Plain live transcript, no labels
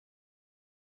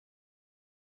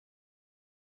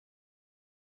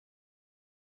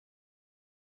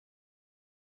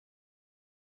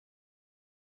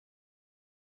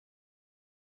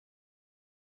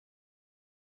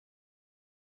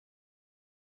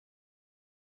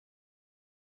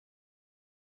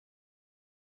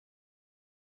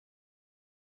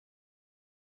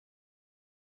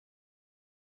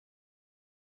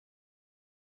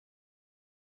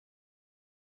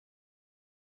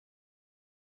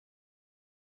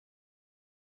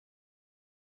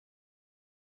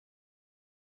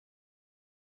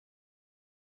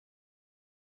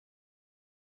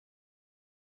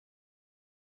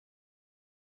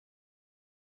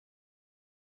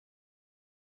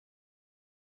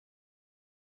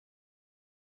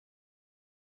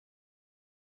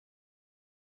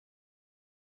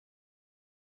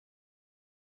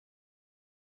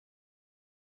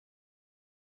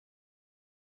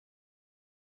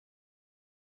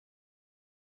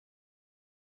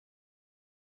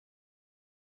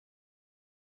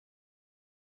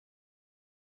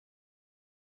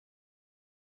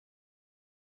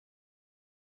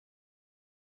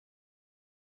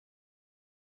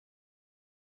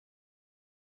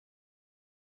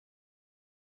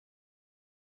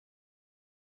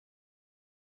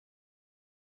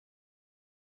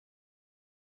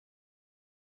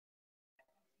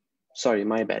Sorry,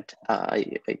 my bad.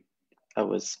 I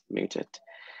was muted.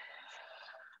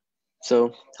 So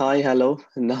hi, hello.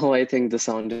 Now I think the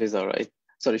sound is all right.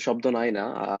 Sorry, Shabdo nai na.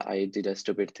 I did a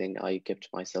stupid thing. I kept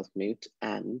myself mute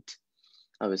and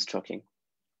I was talking.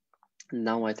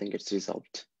 Now I think it's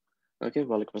resolved. Okay,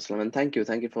 walaikum assalam, and thank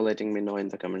you for letting me know in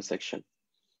the comment section.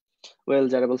 Well,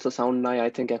 যারা বলছো sound নাই, I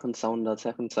think এখন sound আছে,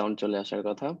 এখন sound চলে আসার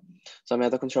কথা. So আমি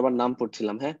এতক্ষণ সবার নাম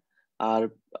পড়ছিলাম, হ্যাঁ? আর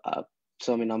so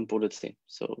আমি নাম পড়েছি.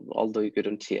 So although you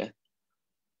couldn't hear.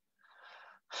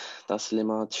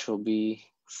 Taslima, ছবি,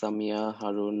 সামিয়া,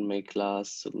 হারুন, মেঘলা,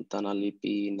 সুলতানা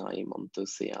লিপি, Naim,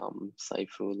 অন্তসিয়াম,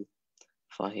 Saiful,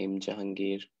 Fahim,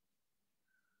 Jahangir,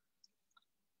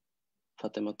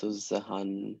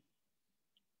 ফাতেমাতুজ্জাহান,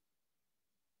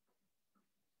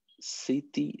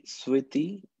 Switi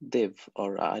Dev, or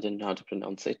I don't know how to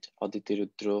pronounce it, Aditi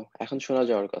রুদ্র, এখন শোনা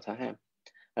যাওয়ার কথা, হ্যাঁ?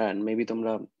 And maybe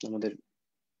তোমরা আমাদের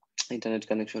ইন্টারনেট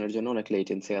কানেকশনের জন্য অনেক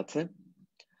লেটেন্সি আছে।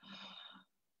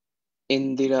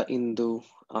 ইন্দিরা, ইন্দু,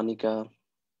 আনিকা,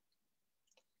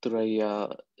 তুরাইয়া,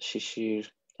 শিশির,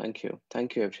 thank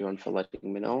you everyone for letting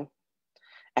me know.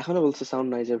 এখনো বলছে সাউন্ড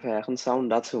নাই যে ভাই, এখন সাউন্ড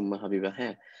আছে উম্মা হাবিবা,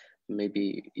 হ্যাঁ? Maybe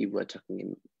you were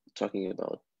talking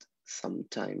about some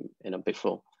time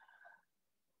before.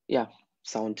 Yeah,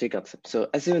 sound ঠিক আছে. So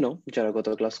as you know, যারা গত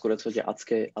ক্লাস করেছো যে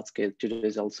আজকে today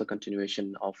is also continuation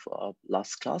of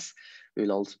last class. We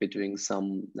will also be doing some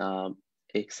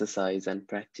exercise and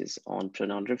practice on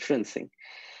pronoun referencing.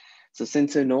 So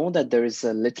since you know that there is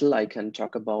a little I can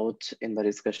talk about in the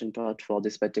discussion part for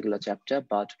this particular chapter,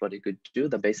 but what you could do,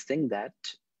 the best thing that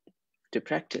to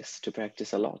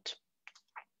practice a lot.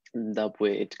 The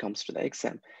way it comes to the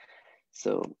exam.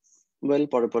 So, well,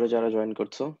 পরে যারা join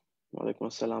করছো, ওয়ালাইকুম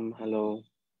আসসালাম, hello,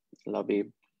 Labib,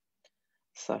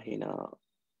 Sahina,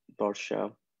 Borsha,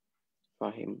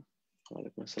 Fahim,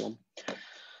 walaikum assalam.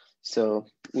 So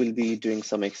we'll be doing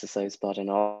some exercise part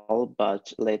and all, but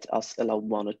let us allow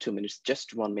 1 or 2 minutes, just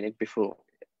 1 minute before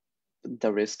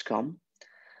the rest come.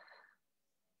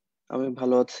 আমি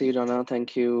ভালো আছি, Rana, thank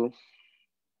you.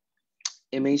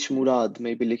 MH Murad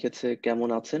maybe লিখেছে কেমন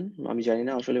আছেন, আমি জানি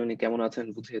না আসলে উনি কেমন আছেন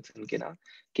বুঝিয়েছেন কিনা।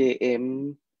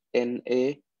 KMNACYN.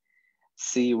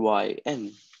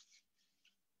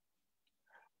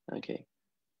 Okay,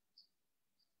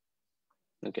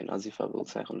 নাজিফা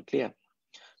বলছে এখন ক্লিয়ার।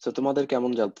 সো তোমাদের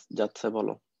কেমন যাচ্ছে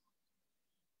বলো।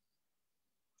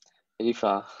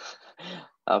 রিফা,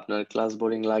 আপনার ক্লাস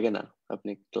বোরিং লাগে না?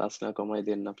 আপনি ক্লাস না কমাই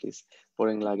দেন না প্লিজ।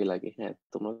 বোরিং লাগে, হ্যাঁ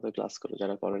তোমরা তো ক্লাস করো,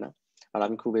 যারা করে না। আর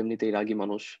আমি খুব এমনিতেই রাগী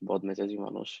মানুষ, বদমেজাজি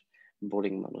মানুষ,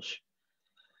 বোরিং মানুষ।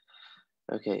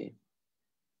 ওকে,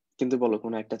 কিন্তু বলো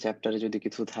কোনো একটা চ্যাপ্টারে যদি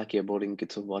কিছু থাকে বোরিং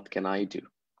কিছু, what can I do?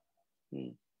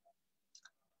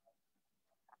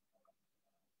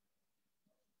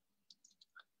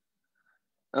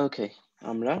 ওকে,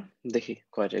 আমরা দেখি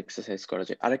কয়টা এক্সারসাইজ করা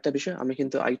যায়। আরেকটা বিষয়, আমি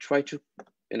কিন্তু I try to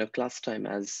class time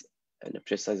as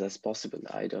precise as possible.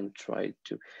 I don't try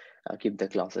to keep the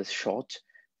classes short,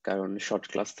 কারণ শর্ট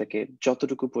ক্লাস থেকে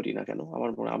যতটুকু পড়ি না কেন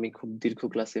আমি খুব দীর্ঘ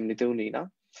ক্লাস এমনিতেও নিই না,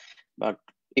 but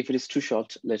if it is too short,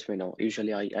 let me know.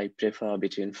 Usually I prefer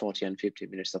between 40 and 50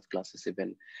 minutes of classes, even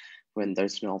when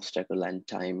there's no obstacle and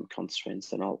time constraints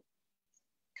and all.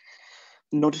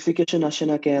 Notification আসে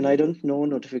না কেন? I don't know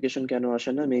notification কেন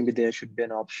আসে না. Maybe there should be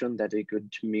an option that you could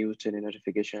mute any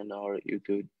notification, or you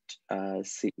could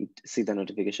see the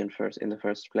notification first in the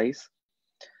first place.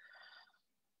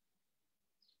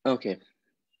 Okay.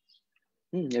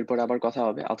 এরপর আবার কথা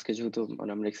হবে। আজকে যেহেতু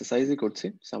আমরা এক্সারসাইজই করছি,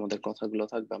 আমাদের কথাগুলো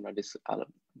থাকবে, আমরা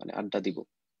আড্ডা দিব।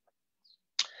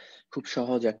 খুব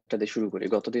সহজ একটা দিয়ে শুরু করি।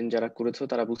 গতদিন যারা করেছো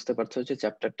তারা বুঝতে পারছো যে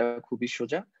চ্যাপ্টারটা খুবই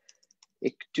সোজা,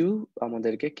 একটু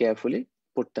আমাদেরকে কেয়ারফুলি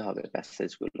পড়তে হবে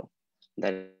প্যাসেজগুলো।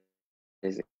 দ্যাট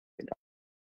ইজ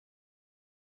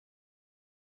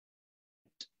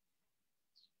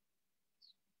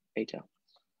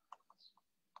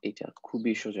এইটা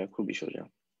খুবই সোজা।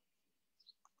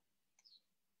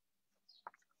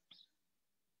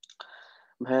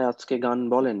 ভাই আজকে গান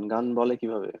বলে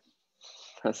কিভাবে?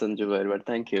 Hassan Jubair, but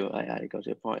thank you. I got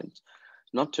your point.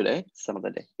 Not today, some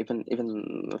other day. Even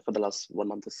for the last 1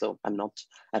 month or so,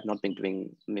 I've not been doing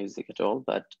music at all,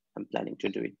 but I'm planning to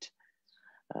do it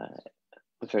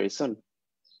very soon.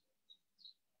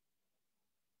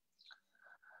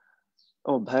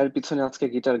 ও ভাইয়ের পিছনে আজকে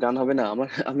guitar গান হবে না?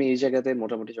 আমি এই জায়গাতে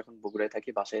মোটামুটি যখন বগুড়ায় থাকি,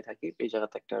 বাসায় থাকি, এই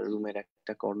জায়গাতে একটা রুমের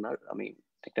একটা কর্নার, আমি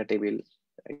একটা টেবিল,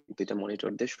 2টা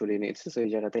মনিটর দিয়ে সরিয়ে নিয়েছি। তো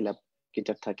এই জায়গাতে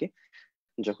গিটার থাকে,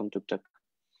 যখন টুকটাক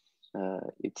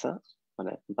ইচ্ছা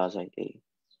বাজাই এই।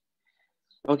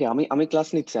 ওকে, আমি ক্লাস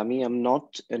নিচ্ছি, আমি am not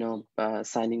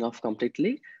signing off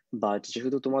completely, but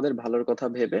যেহেতু তোমাদের ভালোর কথা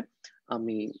ভেবে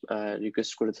আমি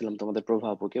রিকোয়েস্ট করেছিলাম তোমাদের প্রভা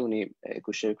আপুকে, উনি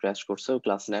 21-এ ক্র্যাশ কোর্সেও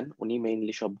ক্লাস নেন, উনি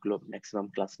মেইনলি সবগুলো ম্যাক্সিমাম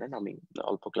ক্লাস নেন, আমি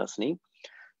অল্প ক্লাস নেই।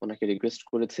 ওনাকে রিকোয়েস্ট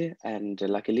করেছি অ্যান্ড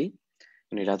লাকিলি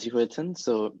উনি রাজি হয়েছেন।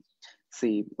 সো সি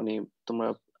উনি, তোমরা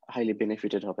হাইলি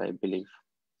বেনিফিটেড হবে আই বিলিভ।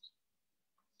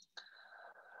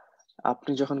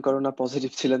 আপনি যখন করোনা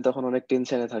পজিটিভ ছিলেন তখন অনেক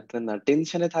টেনশনে থাকতেন না?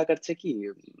 টেনশনে থাকার চেয়ে কি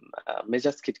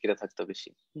মেজাজ খিটখিটে থাকতো বেশি।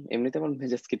 এমনিতে আমার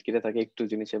মেজাজ খিটখিটে থাকে একটু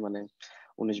জিনিসে, মানে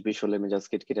 19-20 হলে মেজাজ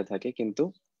খিটখিটে থাকে, কিন্তু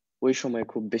ওই সময়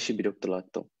খুব বেশি বিরক্ত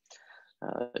লাগতো।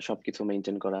 সবকিছু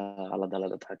মেনটেন করা, আলাদা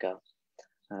আলাদা থাকা,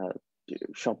 আহ,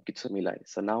 সবকিছু মিলাই।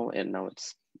 So now and now it's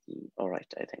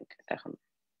alright I think এখন।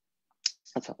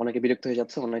 আচ্ছা, অনেকে বিরক্ত হয়ে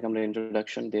যাচ্ছে, অনেকে আমরা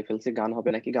ইন্ট্রোডাকশন দিয়ে ফেলছি। গান হবে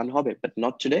নাকি? গান হবে, বাট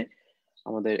নট টুডে।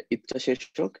 আমাদের ঈদটা শেষ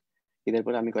হোক, ঈদের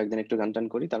পরে আমি কয়েকদিন একটু গান টান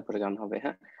করি, তারপরে গান হবে,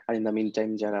 হ্যাঁ। আর ইন দ্য মিন টাইম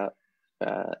যারা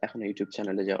এখন ইউটিউব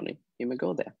চ্যানেলে যাওনি, ইউ মে গো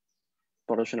দেয়ার।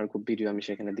 পড়াশোনার খুব ভিডিও আমি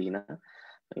সেখানে দিই না,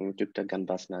 টুকটাক গান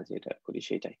বাজনা যেটা করি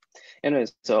সেটাই। Anyways,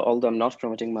 so although I am not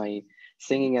promoting my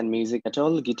singing and music at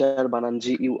all, guitar বানান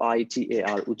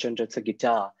GUITAR, উচ্চারণটা হচ্ছে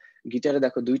গিটার। গিটারে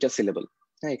দেখো 2টা সিলেবল,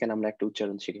 হ্যাঁ, এখানে আমরা একটা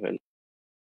উচ্চারণ শিখে ফেলি।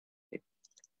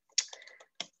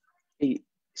 এই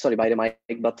সরি, বাইরে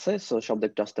মাইক বাজছে, সো শব্দ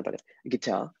একটু আসতে পারে।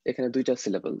 গিটার এখানে 2টা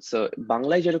সিলেবল। সো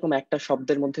বাংলায় যেরকম একটা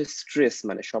শব্দের মধ্যে স্ট্রেস,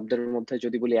 মানে শব্দের মধ্যে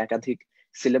যদি বলি একাধিক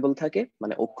সিলেবল থাকে,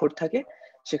 মানে অক্ষর থাকে,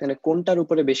 সেখানে কোনটার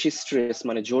উপরে বেশি স্ট্রেস,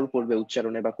 মানে জোর পড়বে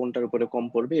উচ্চারণে, বা কোনটার উপরে কম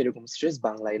পড়বে, এরকম স্ট্রেস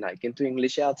বাংলায় নাই, কিন্তু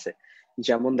ইংলিশে আছে।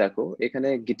 যেমন দেখো এখানে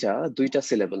গিটার 2টা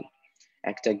সিলেবল,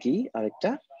 একটা গি আর একটা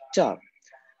টা।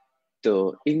 তো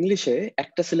ইংলিশে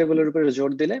একটা সিলেবলের উপরে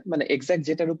জোর দিলে, মানে এক্সাক্ট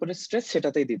যেটার উপরে স্ট্রেস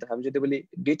সেটাতেই দিতে হবে। যদি বলি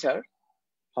গিটার,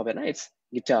 হবে না, ইটস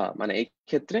গিটার, মানে এই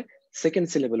ক্ষেত্রে সেকেন্ড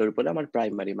সিলেবলের উপরে আমার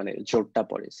প্রাইমারি মানে জোরটা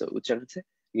পড়ে, সো উচ্চারণ হচ্ছে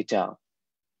guitar.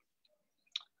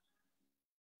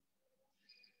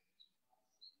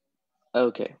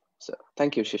 Okay, so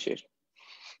thank you Shishir.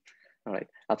 Alright,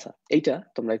 আচ্ছা, এইটা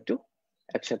তোমরা একটু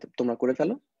একসাথে তোমরা করে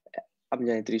ফেলো। আমি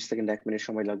জানি 30 সেকেন্ড 1 মিনিট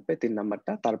সময় লাগবে 3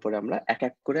 নাম্বারটা, তারপরে আমরা এক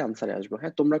এক করে আনসারে আসবো।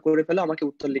 হ্যাঁ, তোমরা করে ফেলো, আমাকে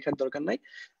উত্তর লেখার দরকার নাই।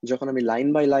 যখন আমি লাইন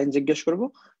বাই লাইন জিজ্ঞেস করব,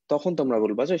 তখন তোমরা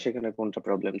বলবা যে সেখানে কোনটা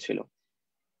প্রবলেম ছিল।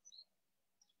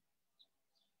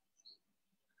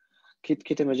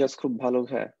 খিটখিটে মেজাজ খুব ভালো,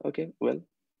 হ্যাঁ, ওকে, ওয়েল,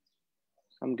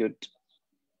 আই এম গুড।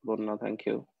 বন্যা, থ্যাংক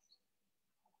ইউ।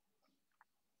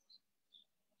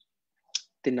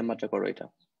 3 নাম্বারটা করো এটা।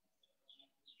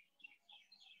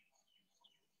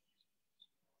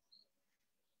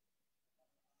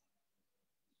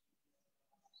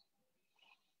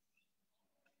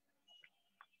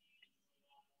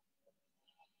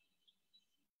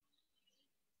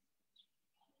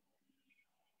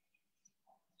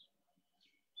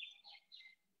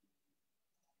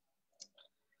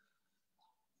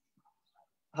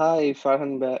 হাই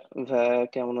ফারহান ভাইয়া,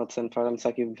 কেমন আছেন? ফারহান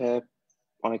সাকিব ভাইয়া,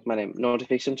 অনেক মানে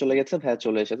নোটিফিকেশন চলে গেছে, ভাইয়া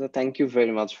চলে এসেছে। থ্যাংক ইউ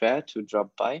ভেরি মাচ ভাইয়া to drop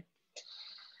by.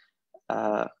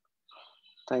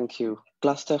 Thank you.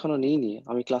 ক্লাসটা এখনো নিইনি,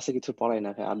 আমি ক্লাসে কিছু পড়াই না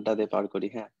ভাই, আড্ডা দিয়ে পার করি,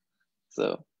 হ্যাঁ। তো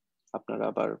আপনারা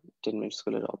আবার 10 মিনিট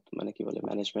স্কুলের মানে কি বলে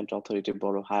ম্যানেজমেন্ট অথরিটি,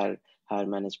 বড় হায়ার হায়ার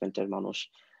ম্যানেজমেন্টের মানুষ,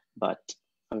 বাট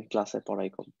আমি ক্লাসে পড়াই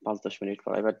কম, 5-10 মিনিট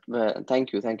পড়াই। But thank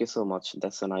you so much,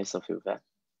 that's so nice of you ভাইয়া,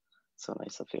 so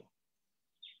nice of you.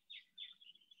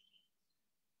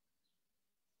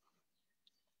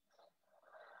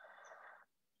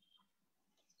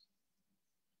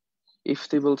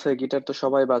 Ifti বলছে গিটার তো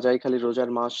সবাই বাজায়, খালি রোজার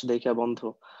মাস দেখা বন্ধ।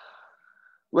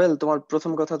 ওয়েল, তোমার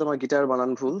প্রথম কথা, তোমার গিটার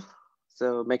বানান ভুল, so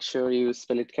make sure you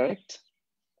spell it correct.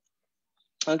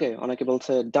 ওকে, অনেকে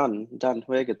বলছে ডান, ডান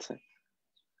হয়ে গেছে।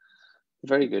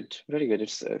 Very good, very good,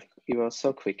 it's you R so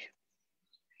quick,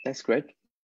 that's great.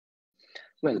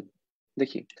 Well,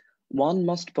 দেখি, one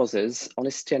must possess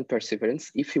honesty and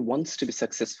perseverance if he wants to be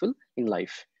successful in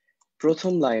life.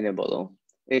 প্রথম লাইনে বলো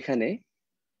এখানে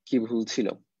কি ভুল ছিল,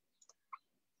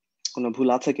 কোনো ভুল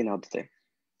আছে কিনা আদতে?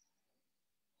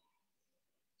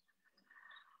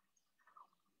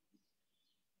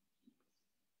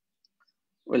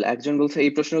 ওয়েল, একজন বলছে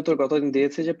এই প্রশ্নের উত্তর কতদিন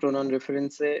দিয়েছে যে pronoun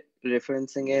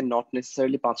referencing A not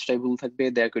necessarily 5টাই ভুল থাকবে,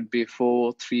 দেয়ার could be 4,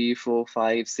 3, 4,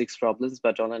 5, 6 problems,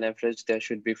 but on an average there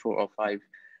should be 4 or 5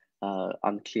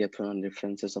 unclear pronoun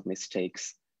references of mistakes,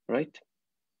 right?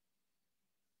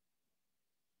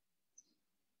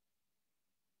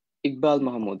 Iqbal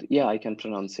Mahmud, yeah, I can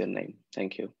pronounce your name,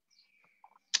 thank you.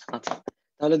 আচ্ছা,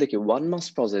 তাহলে দেখি ওয়ান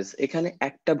মাস্ট পজেস, এখানে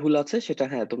একটা ভুল আছে, সেটা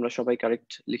হ্যাঁ তোমরা সবাই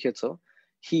কারেক্ট লিখেছো।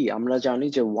 হি, আমরা জানি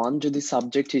যে ওয়ান যদি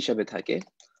সাবজেক্ট হিসাবে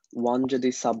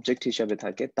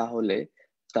থাকে, তাহলে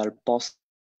তার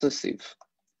পসেসিভ,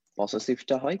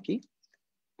 পসেসিভটা হয় কি?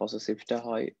 পসেসিভটা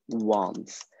হয় ওয়ান্স।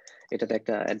 এটাতে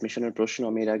একটা অ্যাডমিশনের প্রশ্ন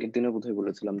আমি এর আগের দিনও বোধহয়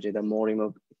বলেছিলাম যে দ্য মোর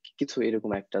কিছু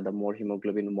এরকম একটা, the more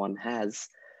haemoglobin one has,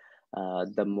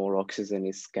 the more oxygen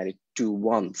is carried to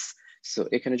once. So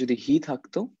এখানে যদি he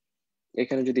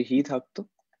থাকতো,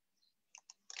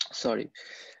 সরি,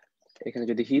 এখানে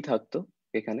যদি he থাকতো,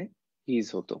 এখানে his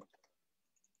হতো,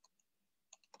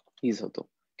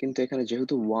 কিন্তু এখানে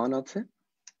যেহেতু one আছে,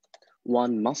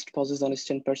 one must possess honesty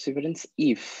and perseverance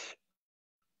if,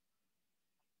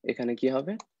 এখানে কি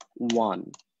হবে one,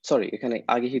 সরি এখানে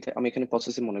আগে হি, আমি এখানে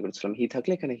পসেসিভ মনে করেছিলাম, হি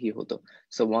থাকলে এখানে হি হতো।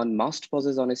 So one must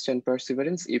possess honesty and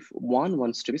Perseverance if one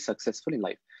wants to be successful in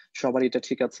life. সবার এটা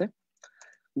ঠিক আছে?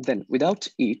 দেন without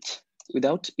it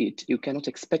you cannot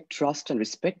expect trust and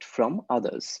respect from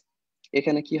others.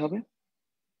 এখানে কি হবে?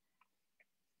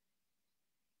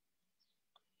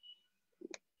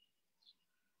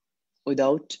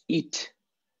 Without it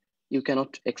you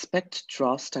cannot expect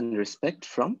trust and respect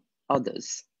from others.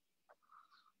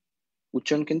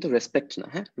 উচ্চারণ কিন্তু respect না,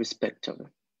 হ্যাঁ, রেসপেক্ট হবে।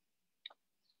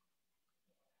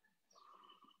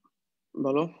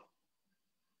 বলো।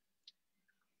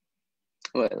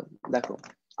 ওয়েল দেখো,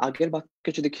 আগের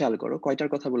বাক্যে যদি খেয়াল করো কয়টার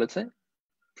কথা বলেছে?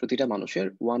 প্রতিটা মানুষের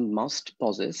ওয়ান মাস্ট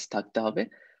পজেস থাকতে হবে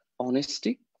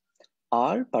অনেস্টি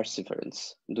আর পারসিভারেন্স,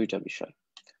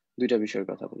 দুইটা বিষয়ের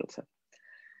কথা বলেছে।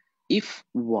 ইফ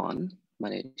ওয়ান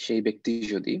মানে সেই ব্যক্তি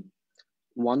যদি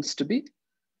wants to be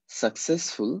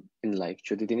successful in life,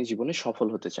 যদি তিনি জীবনে সফল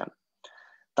হতে চান।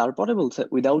 তারপরে বলছে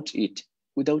উইদাউট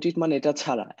ইট মানে এটা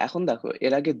ছাড়া। এখন দেখো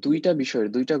এর আগে দুইটা বিষয়ের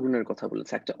দুইটা গুণের কথা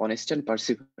বলেছে, একটা অনেস্টি এন্ড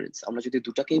পারসিভারেন্স। আমরা যদি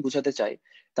দুটাকেই বোঝাতে চাই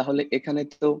তাহলে এখানে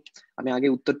তো আমি আগে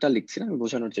উত্তরটা লিখছি না, আমি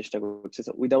বোঝানোর চেষ্টা করছি।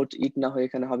 উইদাউট ইট না হয়ে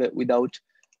এখানে হবে উইদাউট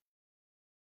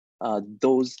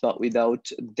দোজ বা উইদাউট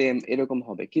দেম এরকম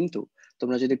হবে। কিন্তু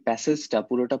তোমরা যদি প্যাসেজটা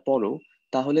পুরোটা পড়ো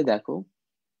তাহলে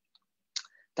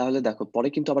দেখো পরে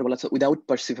কিন্তু আবার বলা আছে উইদাউট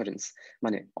পারসিভারেন্স,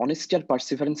 মানে অনেস্টি আর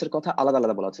পারসিভারেন্সের কথা আলাদা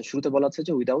আলাদা বলা আছে। শুরুতে বলা আছে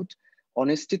যে উইদাউট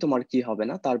অনেস্টি তোমার কি হবে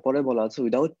না, তারপরে বলা আছে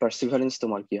উইদাউট পারসিভারেন্স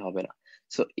তোমার কি হবে না।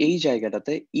 সো এই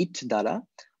জায়গাটাতে ইট দ্বারা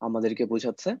আমাদেরকে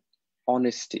বোঝাচ্ছে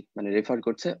অনেস্টি, মানে রেফার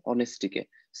করছে অনেস্টিকে।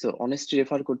 সো অনেস্টি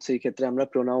রেফার করছে এই ক্ষেত্রে আমরা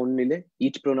প্রোনাউন নিলে,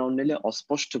 ইট প্রোনাউন নিলে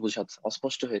অস্পষ্ট বোঝাচ্ছে,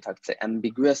 অস্পষ্ট হয়ে থাকছে,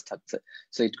 অ্যাম্বিগুয়াস থাকছে।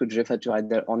 So it could refer to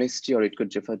either honesty or it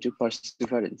could refer to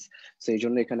Perseverance. So এই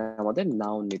জন্য এখানে আমাদের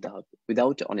নাউন নিতে হবে।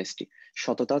 উইদাউট অনেস্টি,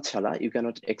 সততা ছাড়া you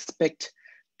cannot expect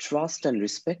trust and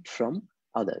respect from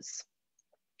others.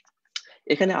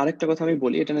 এখানে আরেকটা কথা আমি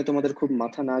বলি, এটা নিয়ে তোমাদের খুব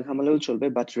মাথা না ঘামালেও চলবে,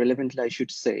 বাট রিলেভেন্টলি আই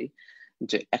শুড সে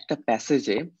যে একটা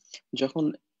প্যাসেজে যখন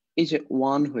এই যে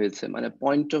ওয়ান হয়েছে, মানে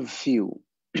পয়েন্ট অফ ভিউ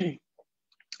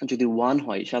যদি ওয়ান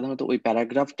হয়, সাধারণত ওই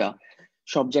প্যারাগ্রাফটা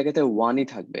সব জায়গাতে ওয়ানই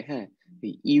থাকবে, হ্যাঁ,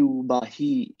 ইউ বা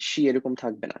হি সি এরকম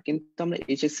থাকবে না। কিন্তু আমরা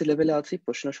এইচএসসি লেভেলে আছি,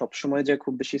 প্রশ্ন সবসময় যে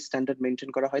খুব বেশি স্ট্যান্ডার্ড মেনটেন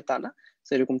করা হয় তা না।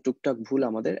 এরকম টুকটাক ভুল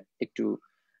আমাদের একটু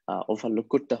ওভারলুক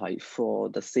করতে হয় for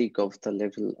the sake of the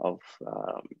level of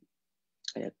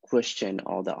question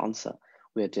or the answer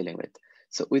we are dealing with.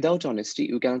 So without honesty,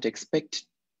 you cannot expect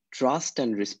trust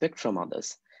and respect from others.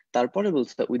 তারপরে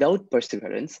বলছে without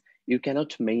perseverance, you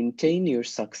cannot maintain your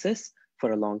success for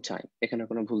a long time. এখানে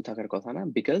কোনো ভুল থাকার কথা না,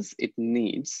 because it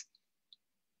needs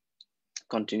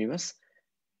continuous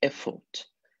effort.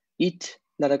 It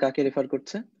দ্বারা কাকে রেফার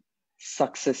করছে?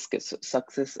 সাকসেসকে।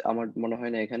 সাকসেস আমার মনে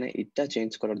হয় না এখানে ইটটা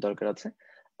চেঞ্জ করার দরকার আছে।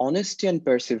 Honesty and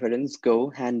perseverance go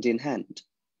hand in hand.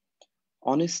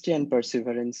 Honesty and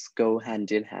perseverance go hand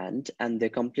in hand and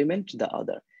they complement the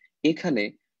other. এখানে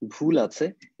ভুল আছে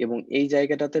এবং এই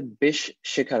জায়গাটাতে বেশ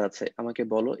শেখার আছে। আমাকে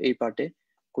বলো এই পার্টে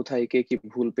কোথায় কে কি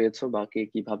ভুল পেয়েছো বা কে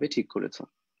কিভাবে ঠিক করেছো।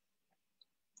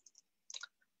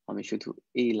 আমি শুধু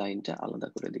এই লাইনটা আলাদা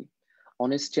করে দিই।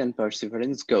 Honesty and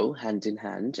perseverance go hand in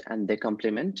hand and they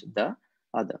complement the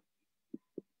other.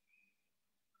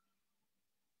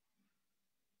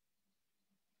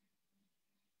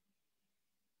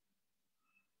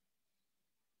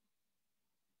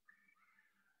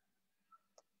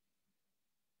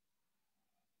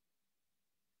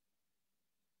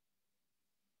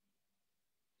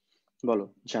 বলো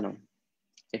জানো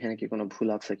এখানে কি কোনো ভুল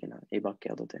আছে কিনা এই বাক্যে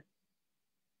আদতে?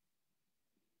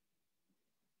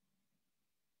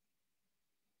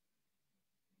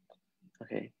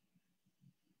 Okay.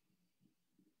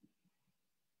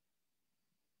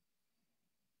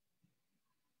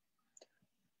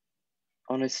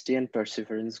 Honesty and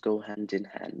perseverance go hand in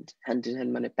hand. Hand in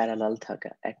hand মানে প্যারালাল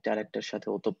থাকা, একটা আরেকটার সাথে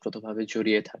ওতপ্রোতভাবে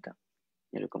জড়িয়ে থাকা,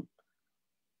 এরকম।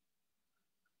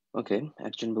 ওকে,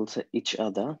 একজন বলছে each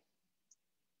other.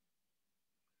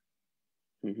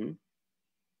 হুম।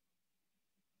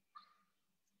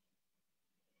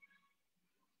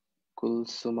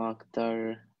 কুলসুমা আক্তার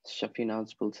শাফিনাজ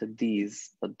বলছে these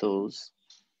বা those.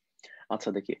 আচ্ছা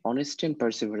দেখি, honesty and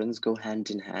perseverance go hand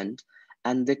in hand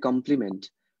and they complement.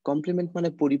 Complement মানে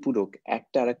পরিপূরক,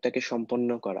 একটা আরেকটাকে সম্পন্ন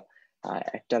করা,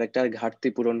 একটা আরেকটার ঘাটতি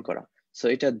পূরণ করা। সো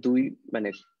এটা দুই মানে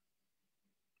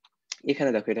এখানে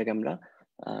দেখো এটাকে আমরা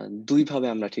দুই ভাবে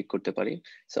আমরা ঠিক করতে পারি।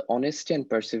 So honesty and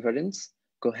Perseverance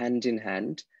go hand in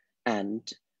hand and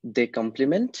they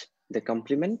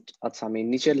complement. আচ্ছা আমি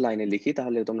নিচের লাইনে লিখি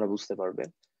তাহলে তোমরা বুঝতে পারবে।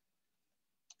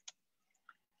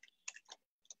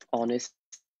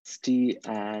 Honesty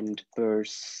and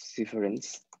perseverance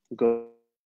go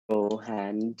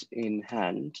hand in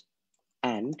hand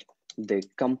and they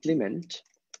complement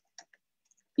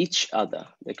each other.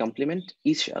 They complement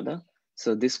each other. So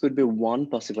this could be one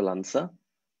possible answer.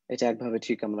 এটা একভাবে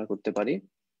ঠিক আমরা করতে পারি।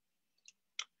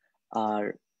 আর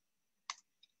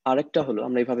আরেকটা হলো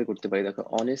আমরা এইভাবে করতে পারি, দেখো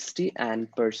honesty and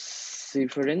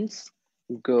perseverance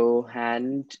go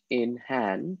hand in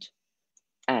hand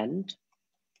and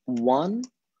one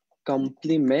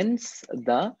complements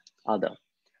the other.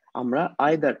 আমরা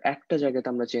আইদার একটা জায়গাতে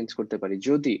আমরা চেঞ্জ করতে পারি,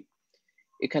 যদি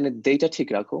এখানে দেটা ঠিক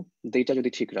রাখো, দেটা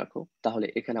যদি ঠিক রাখো তাহলে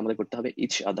এখানে আমাদের করতে হবে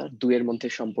ইচ আদার। দুইয়ের মধ্যে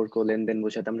সম্পর্ক লেনদেন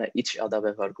বোঝাতে আমরা ইচ আদার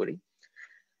ব্যবহার করি।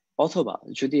 অথবা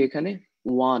যদি এখানে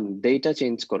ওয়ান দেটা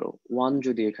চেঞ্জ করো, ওয়ান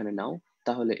যদি এখানে নাও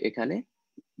তাহলে এখানে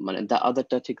মানে দা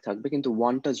আদারটা ঠিক থাকবে, কিন্তু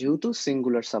ওয়ানটা যেহেতু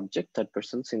singular subject, third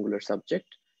person singular subject,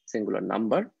 singular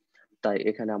number, তাই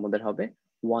এখানে আমাদের হবে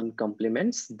one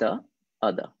compliments the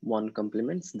other, one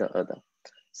compliments the other.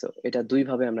 So এটা দুই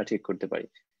ভাবে আমরা ঠিক করতে পারি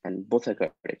and both are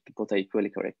correct, both are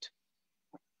equally correct.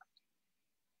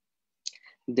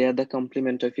 They are the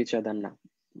complement of each other না,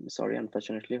 sorry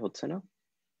unfortunately হচ্ছে না।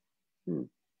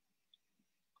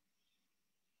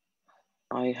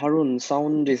 Harun,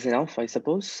 sound is enough, I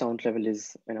suppose. Sound level is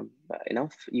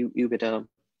enough. You better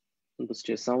boost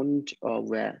your sound or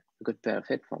wear a good pair of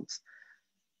headphones.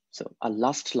 So our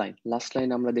last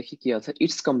line আমরা দেখি কি আছে,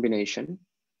 its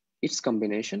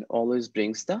combination always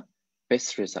brings the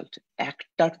best result.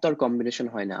 একটার তার combination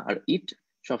হয় না, আর ইট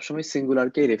সবসময়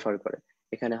সিঙ্গুলারকে refer করে।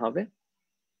 এখানে হবে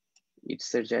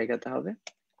ইটস এর জায়গাতে হবে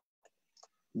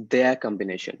দেয়ার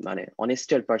কম্বিনেশন, মানে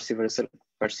অনেস্টি আর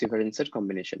পারসিভারেন্সের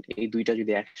কম্বিনেশন। এই দুইটা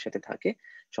যদি একসাথে থাকে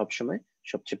সবসময়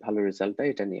সবচেয়ে ভালো রেজাল্টটা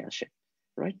এটা নিয়ে আসে,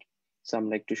 রাইট? সো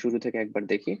আমরা একটু শুরু থেকে একবার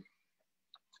দেখি।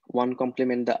 ওয়ান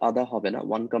কমপ্লিমেন্ট দ্য আদার হবে না,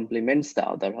 ওয়ান কমপ্লিমেন্টস দ্য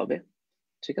আদার হবে,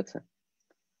 ঠিক আছে?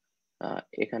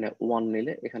 এখানে ওয়ান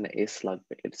নিলে এখানে এস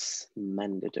লাগবে, ইটস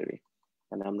ম্যান্ডেটরি।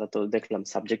 মানে আমরা তো দেখলাম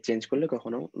সাবজেক্ট চেঞ্জ করলে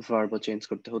কখনো ভার্বও চেঞ্জ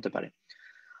করতে হতে পারে।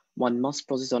 One must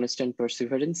possess honesty and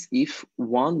perseverance if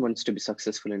one wants to be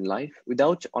successful in life.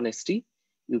 Without honesty,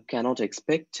 you cannot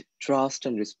expect trust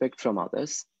and respect from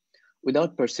others.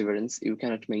 Without perseverance, you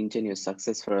cannot maintain your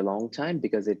success for a long time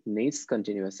because it needs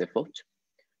continuous effort.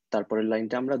 তারপরের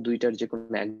লাইনটা আমরা দুইটার যে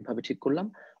কোনো একভাবে ঠিক করলাম,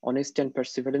 honesty and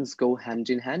perseverance go hand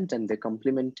in hand and they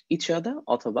complement each other,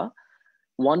 অথবা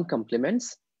one complements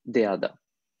the other।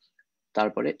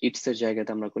 তারপরে ইটস এর জায়গাতে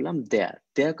আমরা করলাম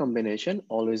their combination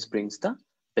always brings the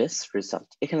best result।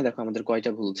 এখানে দেখো আমাদের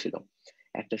কয়টা ভুল ছিল,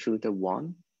 একটা শুরুতে 1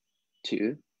 2,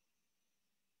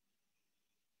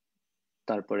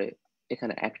 তারপরে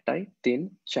এখানে একটাই 3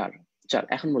 4 4।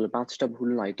 এখন বলে 5টা ভুল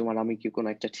নয়, তোমার আমি কি কোনো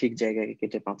একটা ঠিক জায়গায়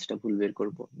কেটে 5টা ভুল বের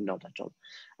করবো? Not at all.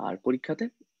 আর পরীক্ষাতে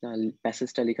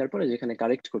প্যাসেজটা লেখার পরে যেখানে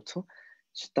কারেক্ট করছো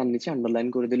তার নিচে আন্ডারলাইন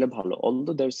করে দিলে ভালো।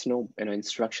 although there's no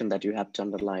instruction that you have to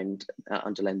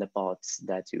underline the parts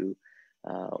that you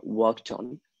worked on,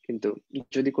 কিন্তু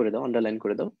যদি করে দাও, আন্ডারলাইন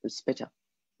করে দাও, ইটস বেটার,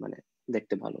 মানে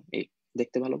দেখতে ভালো। এই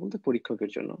দেখতে ভালো বলতে পরীক্ষকের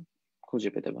জন্য খুঁজে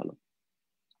পেতে ভালো।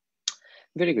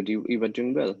 Very good, you are doing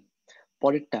well.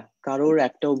 পরেরটা কারোর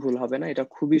একটাও ভুল হবে না, এটা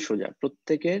খুবই সোজা,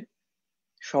 প্রত্যেকের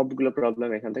সবগুলো প্রবলেম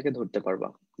এখান থেকে ধরতে পারবা।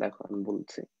 দেখো আমি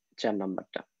বলছি 4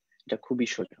 নাম্বারটা, এটা খুবই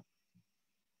সোজা,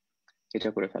 এটা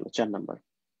করে ফেলো 4 number.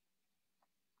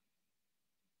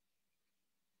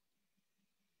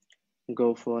 Go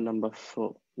for number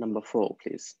 4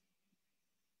 please.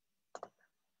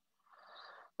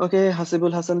 Okay,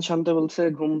 Hasibul Hasan Shante বলছে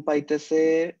ঘুম পাইতেছে।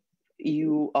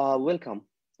 You are welcome.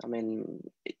 I mean,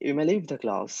 you may leave the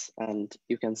class and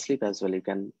you can sleep as well. You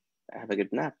can have a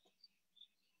good nap.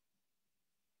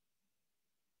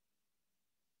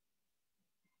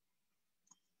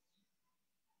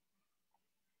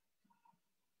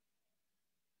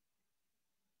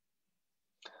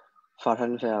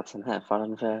 Farhan ভাই আছেন? হ্যাঁ,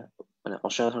 ফারহান ভাই মানে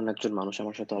অসাধারণ একজন মানুষ,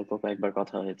 আমার সাথে অল্প কয়েকবার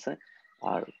কথা হয়েছে,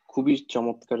 আর খুবই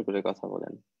চমৎকার করে কথা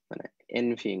বলেন, মানে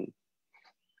এনভিং।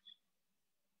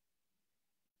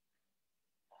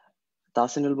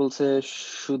 তাসিনুল বলছে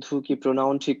শুধু কি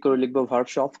প্রোনাউন ঠিক করে লিখবো ভার্ব?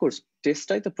 অফকোর্স,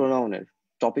 টেস্টটাই তো প্রোনাউনের,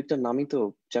 টপিকটার নামই তো,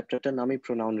 চ্যাপ্টারটার নামই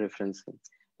প্রোনাউন রেফারেন্সিং।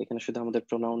 এখানে শুধু আমাদের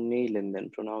প্রোনাউন নিয়েই লেনদেন,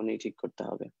 প্রোনাউনই ঠিক করতে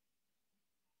হবে।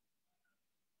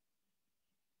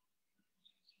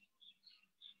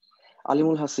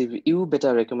 Alimul Hasib, you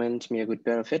better recommend me a good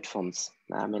pair of headphones.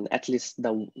 I mean, at least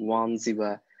the ones you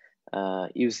were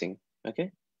using, okay?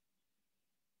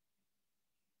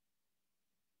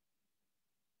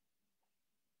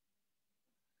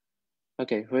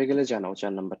 ওকে, হয়ে গেলে জানাও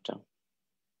 4 নাম্বারটা।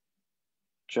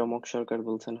 চমক সরকার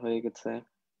বলছেন হয়ে গেছে।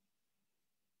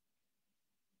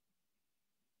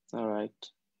 অলরাইট,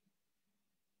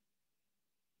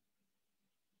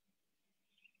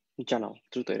 জানাও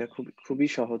দ্রুত, এটা খুবই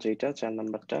সহজ, এটা 4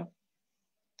 নাম্বারটা।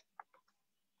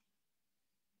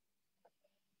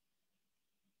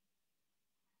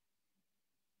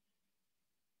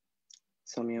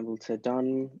 সামিয়া বলছে ডান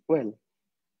ওয়েল,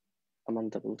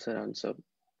 আমান্তা বলছে আনসার,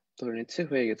 ধরে নিচ্ছে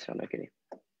হয়ে গেছে অনেকেরই।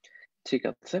 ঠিক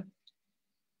আছে,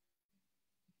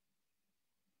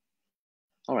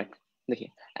 অলরাইট, দেখি।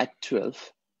 At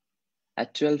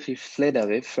 12 he fled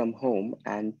away from home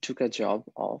and took a job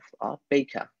of a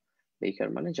baker. Baker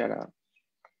মানে যারা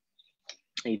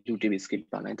এই রুটি বিস্কিট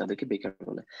বানায় তাদেরকে বেকার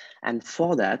বলে। And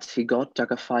for that he got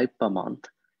টাকা 5 per month.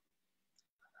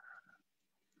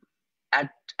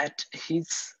 At his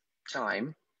time,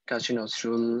 Kazi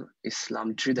Nazrul Islam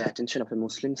drew the attention of a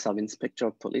Muslim sub-inspector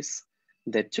of police.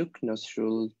 They took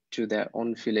Nazrul to their own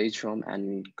village home and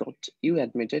got you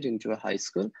admitted into a high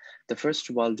school. The First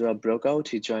World War broke out.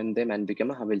 He joined them and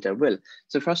became a havildar. Well,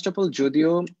 so first of all,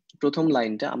 যদিও প্রথম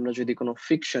লাইনটা আমরা যদি কোনো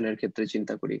ফিকশনের ক্ষেত্রে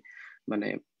চিন্তা করি, মানে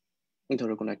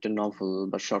ধরো কোনো একটা নভেল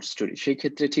বা শর্ট স্টোরি, সেই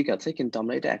ক্ষেত্রে ঠিক আছে, কিন্তু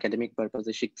আমরা এটা একাডেমিক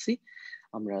পারপাজে শিখছি,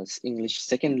 আমরা ইংলিশ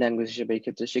সেকেন্ড ল্যাঙ্গুয়েজ হিসেবে এই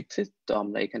ক্ষেত্রে শিখছি, তো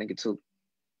আমরা এখানে কিছু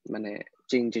মানে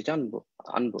চেঞ্জে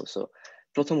আনবো। সো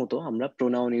প্রথমত আমরা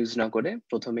প্রোনাউন ইউজ না করে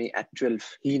প্রথমেই at 12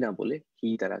 হি না বলে, হি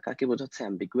দ্বারা কাকে বোঝাচ্ছে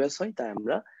অ্যাম্বিগুয়াস হয়, তাই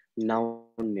আমরা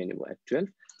নাউন নিয়ে নেবো at 12।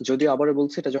 যদিও আবারও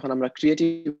বলছি, এটা যখন আমরা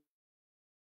ক্রিয়েটিভ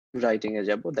রাইটিং এ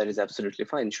যাব, দ্যাট ইজ অ্যাবসলিউটলি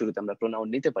ফাইন, শুরুতে আমরা প্রোনাউন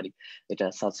নিতে পারি, এটা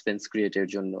সাসপেন্স ক্রিয়েটের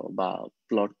জন্য বা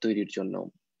প্লট তৈরির জন্য।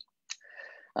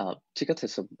 ঠিক আছে,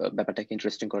 সো ব্যাপারটাকে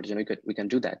ইন্টারেস্টিং করার জন্য we can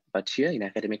do that, but here in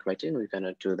academic writing we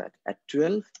cannot do that. At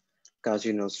 12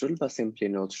 Kazi Nazrul বা simply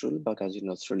Nazrul বা Kazi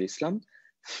Nazrul Islam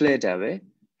fled away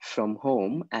from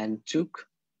home and took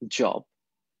job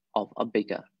of a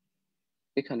baker.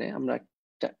 এখানে আমরা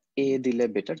একটা এ দিলে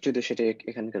better, যদি সেটা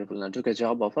এখানকার ভুল না, took a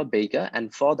job of a baker and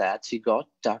for that he got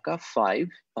টাকা 5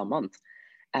 per month.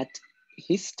 At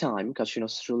his time, Kazi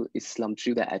Nazrul Islam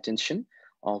drew the attention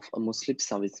of a Muslim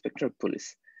sub-inspector of police.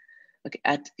 Okay,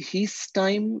 at his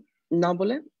time না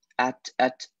বলে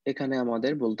at এখানে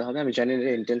আমাদের বলতে হবে, আমি জানি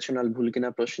না ইন্টেনশনাল ভুল কিনা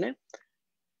প্রশ্নে,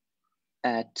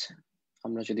 at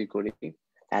আমরা যদি করি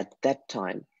at that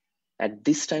time, at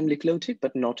this time লিখলেও ঠিক,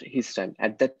 but not his time.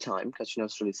 At that time, Kazi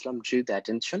Nazrul Islam drew the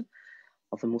attention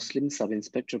of a Muslim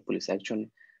sub-inspector of police, একজন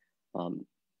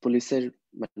পুলিশের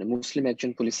মানে মুসলিম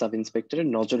একজন পুলিশ সাব ইন্সপেক্টরের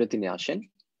নজরে তিনি আসেন।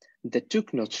 They took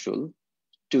Nazrul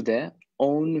to their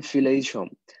own village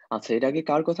home. আচ্ছা, এর আগে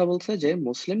কার কথা বলছে, যে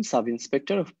মুসলিম সাব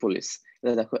ইন্সপেক্টর অফ পুলিশ,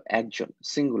 এটা দেখো একজন,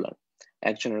 সিঙ্গুলার,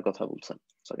 একজনের কথা বলছেন,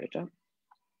 সরি এটা।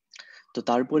 তো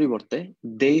তার পরিবর্তে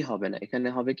they হবে না, এখানে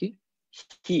হবে কি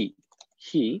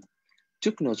he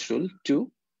took Nazrul to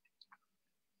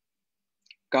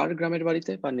কার গ্রামের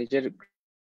বাড়িতে বা নিজের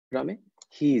গ্রামে,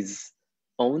 his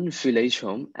own village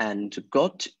home and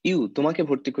got you, তোমাকে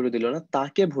ভর্তি করে দিল না,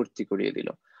 তাকে ভর্তি করিয়ে দিল।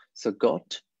 So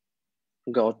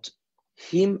got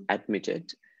him admitted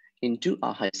into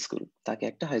a high school, তাকে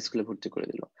একটা হাই স্কুলে ভর্তি করে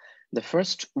দিল। The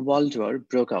First World War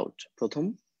broke out, প্রথম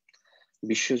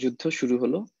বিশ্বযুদ্ধ শুরু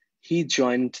হলো। He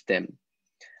joined them,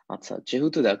 আচ্ছা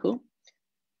যেহেতু দেখো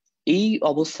এই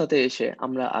অবস্থাতে এসে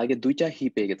আমরা আগে দুইটা হি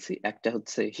পেয়ে গেছি, একটা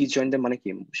হচ্ছে হি জয়েন দেম মানে কি,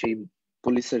 সেই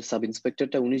পুলিশের সাব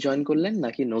ইন্সপেক্টরটা উনি জয়েন করলেন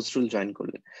নাকি নজরুল জয়েন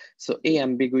করলেন। সো এই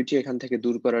অ্যাম্বিগুইটি এখান থেকে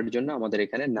দূর করার জন্য আমাদের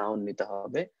এখানে নাউন নিতে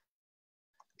হবে,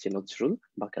 যে নজরুল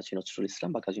বা কাজী নজরুল ইসলাম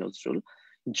বা কাজী নজরুল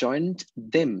জয়েন্ট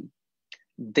দেম।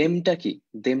 দেমটা কি,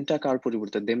 দেমটা কার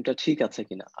পরিবর্তে, দেমটা ঠিক আছে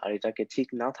কিনা, আর এটাকে ঠিক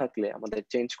না থাকলে আমাদের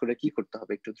চেঞ্জ করে কি করতে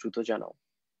হবে একটু দ্রুত জানাও।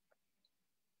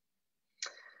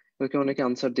 ওকে, অনেকে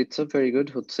আনসার দিচ্ছে, ভেরি গুড,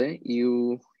 হচ্ছে you,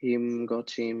 him, goat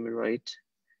him, right,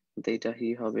 এটা হি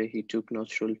হবে, হি টুক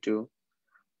নজরুল টু,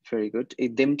 ভেরি গুড। এই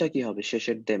দেমটা কি হবে,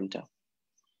 শেষের দেমটা,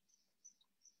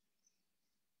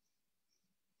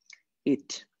 ইট,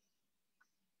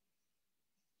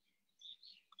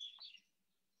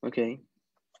 ওকে,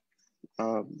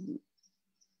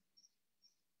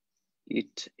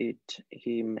 ইট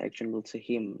হিম, একজন বলছে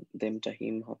হিম, দেমটা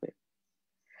হিম হবে।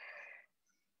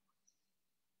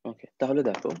 ওকে, তাহলে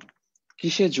দেখো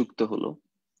কিসে যুক্ত হলো,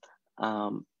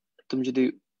 তুমি যদি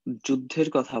যুদ্ধের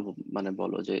কথা মানে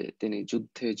বলো যে তিনি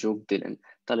যুদ্ধে যোগ দিলেন,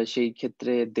 তাহলে সেই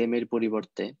ক্ষেত্রে দেমের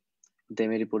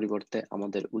পরিবর্তে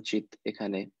আমাদের উচিত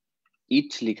এখানে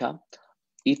ইট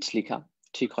লিখা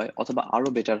ঠিক হয়, অথবা আরো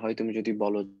বেটার হয় তুমি যদি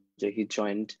বলো যে হি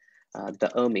জয়েন্ট দ্য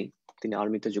আর্মি, তিনি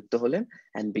আর্মিতে যুক্ত হলেন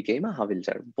and became a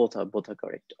havildar, both are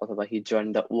correct, অথবা হি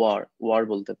জয়েন্ট দ্য ওয়ার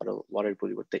বলতে পারো, ওয়ারের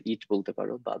পরিবর্তে ইট বলতে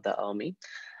পারো, বা the army.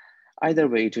 either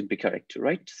way it would be correct,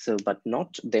 right? So but not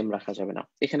them রাখা যাবে না।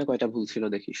 এখানে কয়টা ভুল ছিল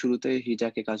দেখি। শুরুতে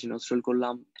হিজাকে কাজী নজরুল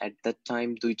করলাম, at that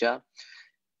time দুইটা,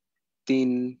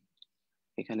 3,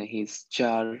 এখানে হিজ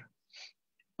 4,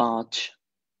 5,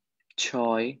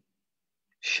 6,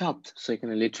 7, সো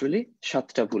এখানে লিটারালি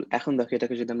 7টা ভুল। এখন দেখো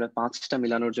এটাকে যদি আমরা 5টা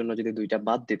মিলানোর জন্য যদি 2টা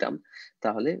বাদ দিতাম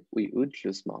তাহলে we would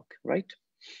lose mark, right?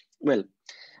 Well,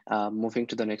 moving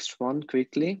to the next one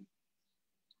quickly.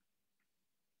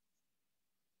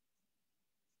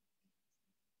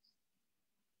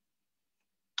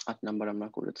 8 number আমরা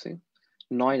করেছি।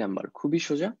 9 নাম্বার খুবই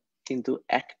সোজা, কিন্তু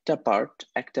একটা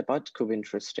পার্ট খুব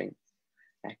ইন্টারেস্টিং,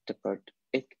 একটা পার্ট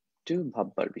একটু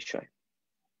ভাববার বিষয়।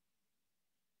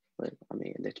 Well,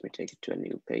 let me take it to a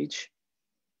new page.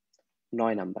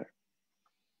 9 number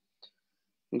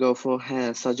go for হ্যাঁ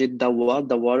সাজিদ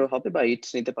the war হবে বা ইটস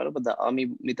নিতে পারো বা আমি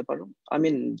নিতে পারো।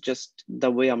 জাস্ট the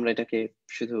way আমরা এটাকে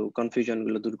শুধু কনফিউশন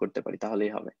গুলো দূর করতে পারি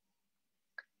তাহলেই হবে।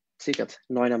 ঠিক আছে,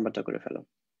 9 নাম্বারটা করে ফেলো,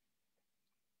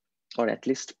 or at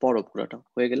least পড়ো পুরোটা।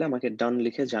 হয়ে গেলে আমাকে ডান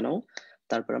লিখে জানাও,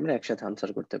 তারপর আমরা একসাথে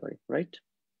আনসার করতে পারি, right?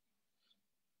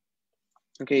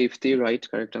 Okay, Ifti, right,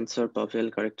 correct answer. Pavel,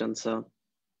 correct answer.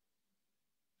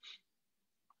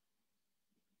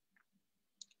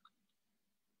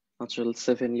 Natural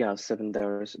 7, yeah, 7,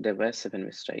 there were 7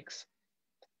 mistakes.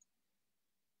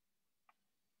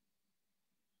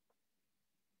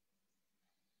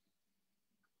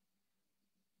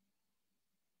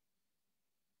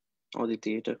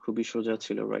 Aditi, এটা খুবই সোজা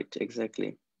ছিল, right, exactly.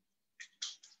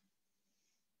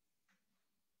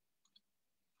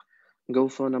 Go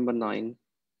for number 9.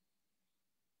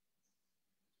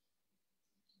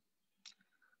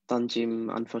 Tanjim,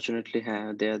 unfortunately, হ্যাঁ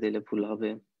দেয়া দিলে ভুল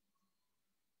হবে।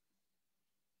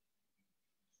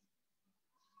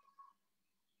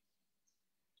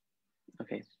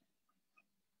 Okay.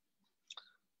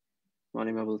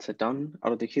 মানিমা বলছে ডান,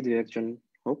 আরো দেখি 2-1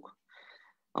 হোক।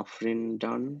 আফরিন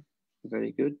ডান,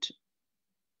 very good.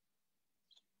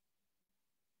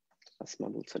 আসমা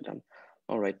বলছে ডান,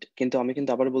 অলরাইট। কিন্তু আমি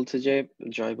আবার বলছি যে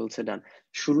জয় বলছে ডান,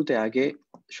 শুরুতে আগে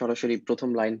সরাসরি প্রথম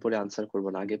লাইন পড়ে আনসার করব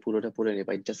না, আগে পুরোটা পড়ে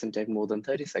নেবা। It doesn't take more than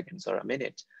 30 seconds or a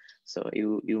minute, so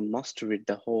you must read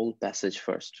the whole passage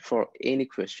first for any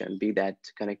question, be that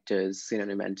connectors,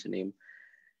 synonym, antonym,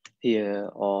 here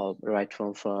or right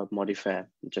form, verb, modifier.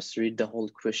 Just read the whole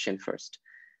question first.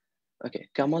 Okay,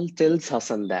 Kamal tells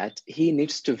Hassan that he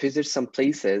needs to visit some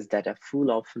places that are full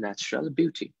of natural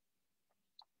beauty.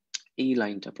 এই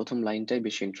লাইনটা, প্রথম লাইনটাই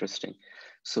বেশি interesting.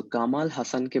 So Kamal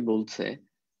হাসানকে বলছে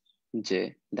যে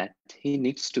that he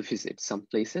needs to visit some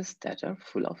places that are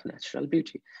full of natural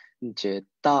beauty, যে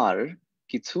তার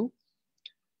কিছু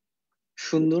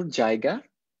সুন্দর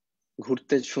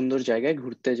জায়গায়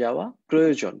ঘুরতে যাওয়া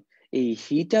প্রয়োজন। এই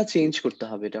হিটা চেঞ্জ করতে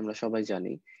হবে, এটা আমরা সবাই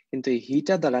জানি, কিন্তু এই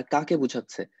হিটা দ্বারা কাকে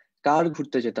বোঝাচ্ছে? কার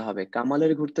ঘুরতে যেতে হবে?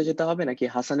 কামালের ঘুরতে যেতে হবে নাকি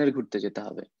হাসানের ঘুরতে যেতে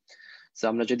হবে? সো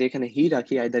আমরা যদি এখানে হি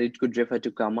রাখি, either it could refer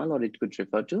to Kamal or it could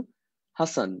refer to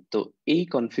Hasan. তো এই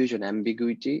কনফিউশন,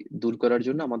 অ্যাম্বিগুইটি দূর করার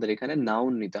জন্য আমাদের এখানে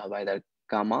নাউন নিতে হবে, আইদার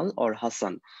কামাল অর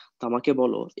হাসান। তো আমাকে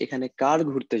বলো এখানে কার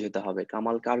ঘুরতে যেতে হবে?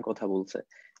 কামাল কার কথা বলছে?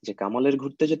 যে কামালের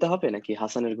ঘুরতে যেতে হবে নাকি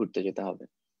হাসানের ঘুরতে যেতে হবে?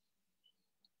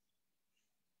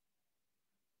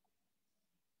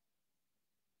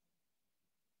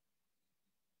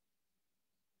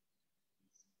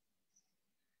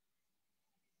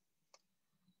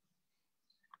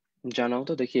 জানাও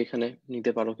তো দেখি এখানে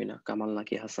নিতে পারো কিনা, কামাল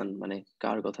নাকি হাসান, মানে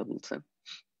কার কথা বলছে।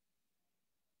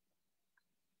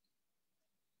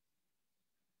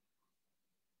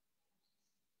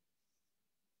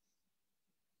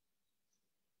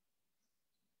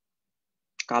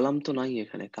 কালাম তো নাই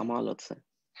এখানে, কামাল আছে।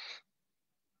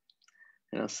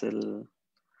 রাসেল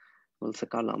বলছে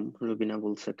কালাম, রুবিনা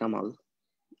বলছে কামাল,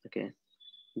 ওকে,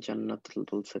 জান্নাত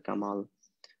বলছে কামাল,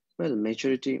 ওয়েল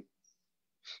মেজরিটি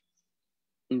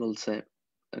বলছে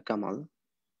কামাল।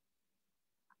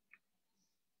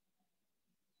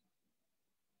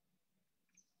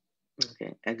 ওকে,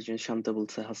 একজন শান্ত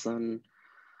বলছে হাসান,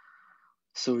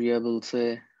 সুরিয়া বলছে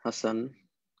হাসান,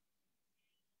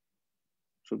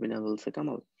 রুবিনা বলছে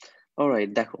কামাল।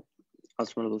 অলরাইট, দেখো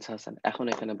আজমল বলছে হাসান। এখন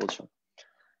এখানে বোঝো,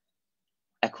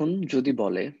 এখন যদি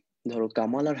বলে ধরো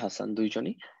কামাল আর হাসান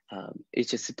দুইজনই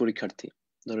এইচএসসি পরীক্ষার্থী,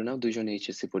 ধরে নাও দুইজনে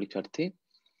এইচএসসি পরীক্ষার্থী,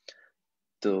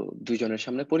 তো দুইজনের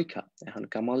সামনে পরীক্ষা। এখন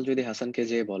কামাল যদি হাসানকে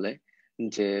যে বলে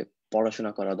যে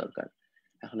পড়াশোনা করা দরকার,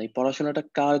 এখন এই পড়াশোনাটা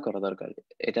কার করা দরকার,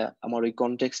 এটা আমার ওই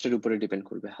কনটেক্সটের উপরে ডিপেন্ড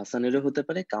করবে। হাসানেরও হতে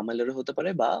পারে, কামালেরও হতে পারে,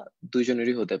 বা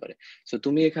দুইজনেরই হতে পারে। তো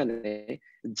তুমি এখানে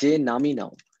যে নামই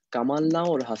নাও, কামাল নাও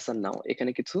আর হাসান নাও,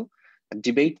 এখানে কিছু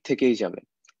ডিবেট থেকেই যাবে।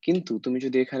 কিন্তু তুমি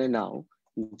যদি এখানে নাও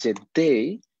যে দে,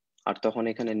 আর তখন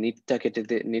এখানে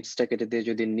নিডসটা কেটে দিয়ে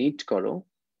যদি নিড করো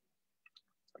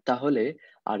তাহলে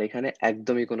আর এখানে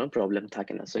একদমই কোনো প্রবলেম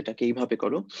থাকে না। সো এটাকে এইভাবে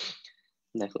করো,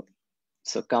 দেখো।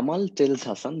 So Kamal tales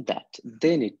Hasan that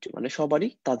they need to, মানে সবারই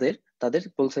তাদের তাদের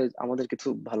বলছে আমাদের কিছু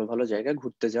ভালো ভালো জায়গা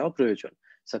ঘুরতে যাওয়া প্রয়োজন।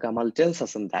 So Kamal tales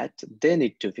Hasan that they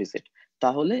need to visit,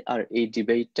 তাহলে আর এই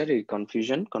ডিবেটটার এই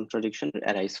কনফিউশন কন্ট্রাডিকশন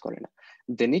অ্যারাইজ করে না।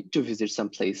 They need to visit some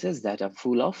places that R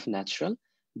full of natural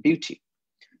beauty.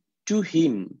 To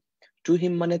him, to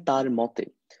him মানে তার মতে।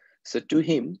 সো টু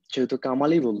হিম যেহেতু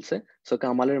কামালই বলছে, সো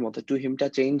কামালের মতে টু হিমটা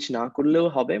চেঞ্জ না করলেও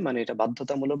হবে, মানে এটা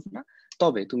বাধ্যতামূলক না।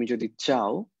 তবে তুমি যদি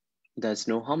চাও, that's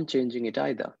no harm changing it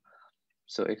either.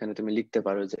 So এখানে তুমি লিখতে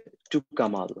পারো যে টু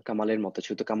কামাল, কামালের মতে,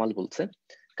 যেহেতু কামাল বলছে,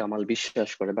 কামাল বিশ্বাস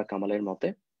করে বা কামালের মতে,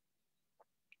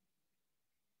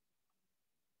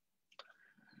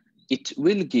 it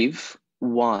will give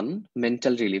one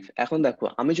mental relief. এখন দেখো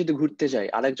আমি যদি ঘুরতে যাই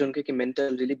আরেকজনকে কি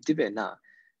মেন্টাল রিলিফ দিবে? না।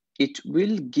 ইট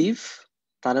উইল গিভ,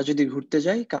 তারা যদি ঘুরতে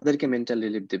যায় কাদেরকে মেন্টাল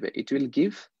রিলিফ দিবে? It will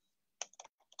give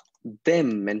them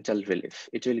mental relief.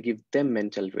 It will give them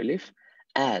mental relief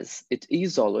as it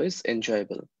is always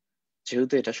enjoyable.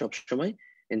 যেহেতু এটা সবসময়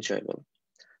enjoyable.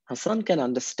 Hasan can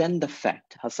understand the fact.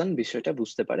 Hasan বিষয়টা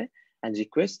বুঝতে পারে and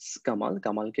requests কামাল,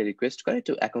 কামালকে রিকোয়েস্ট করে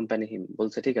to accompany him.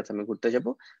 বলছে ঠিক আছে আমি ঘুরতে যাব,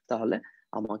 তাহলে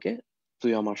আমাকে,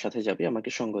 তুই আমার সাথে যাবি, আমাকে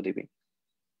সঙ্গ দিবি।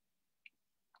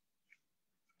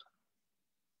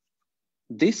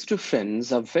 These two friends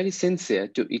are very sincere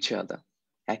to each other.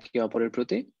 একে অপরের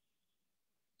প্রতি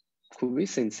খুবই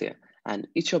sincere, and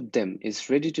each of them is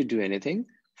ready to do anything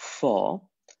for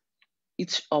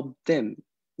each of them।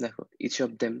 দেখো each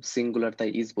of them সিঙ্গুলার তাই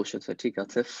is বসেছে, ঠিক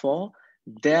আছে। for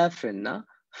their friend না,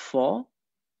 for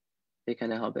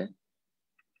এখানে হবে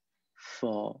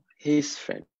for his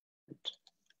friend,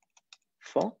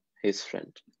 for his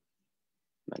friend,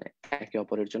 মানে একে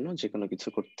অপরের জন্য যে কোনো কিছু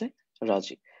করতে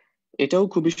রাজি। এটাও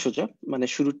খুবই সোজা, মানে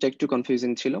শুরুটা একটু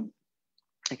কনফিউজিং ছিল।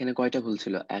 এখানে কয়টা ভুল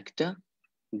ছিল? একটা,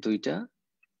 দুইটা,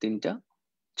 তিনটা,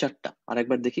 চারটা।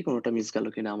 আরেকবার দেখি কোনোটা মিস গেল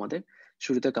কিনা আমাদের।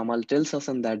 শুরুতে Kamal tales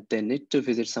Hasan that they need to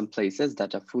visit some places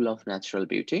that R full of natural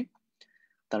beauty.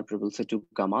 তারপর বলছে টু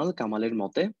কামাল, কামালের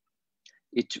মতে,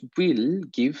 ইট উইল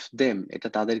গিভ দেম, এটা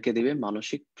তাদেরকে দিবে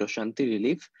মানসিক প্রশান্তি,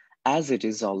 relief, as it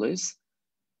is always.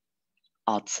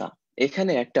 আচ্ছা,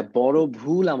 এখানে একটা বড়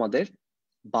ভুল আমাদের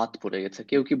বাদ পড়ে গেছে।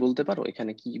 কেউ কি বলতে পারো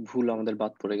এখানে কি ভুল আমাদের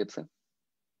বাদ পড়ে গেছে?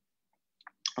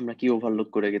 আমরা কি ওভারলুক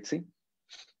করে গেছি?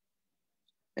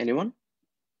 এনিওয়ান?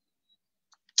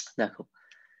 দেখো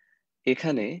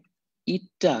এখানে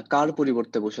ইটটা কার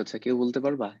পরিবর্তে বসেছে, কেউ বলতে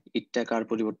পারবা ইটটা কার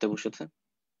পরিবর্তে বসেছে?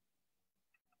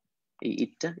 এই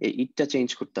ইটটা চেঞ্জ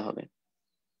করতে হবে।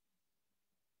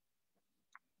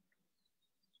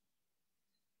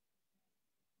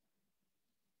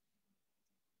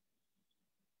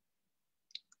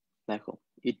 দেখো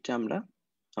ইটটা আমরা,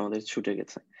 আমাদের ছুটে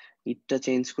গেছে, ইটটা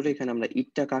চেঞ্জ করে এখানে আমরা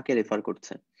ইটটা কাকে রেফার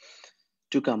করছে?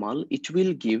 Two Kamal, it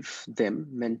will give them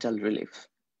mental relief.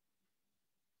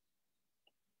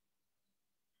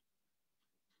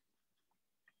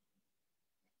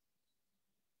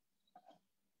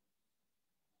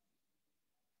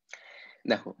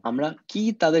 দেখো আমরা কি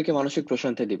তাদেরকে মানসিক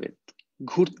প্রশান্তি দিবে?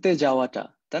 ঘুরতে যাওয়াটা,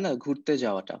 তাই না? ঘুরতে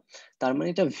যাওয়াটা, তার মানে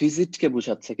এটা ভিজিট কে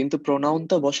বোঝাচ্ছে, কিন্তু প্রোনাউন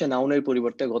তো বসে নাউনের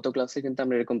পরিবর্তে। গত ক্লাসে কিন্তু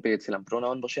আমরা এরকম পেয়েছিলাম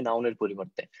প্রোনাউন বসে নাউনের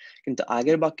পরিবর্তে, কিন্তু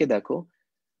আগের বাক্যে দেখো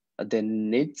দেন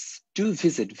নিডস টু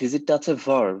ভিজিট, ভিজিটটা আছে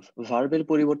ভার্ব, ভার্বের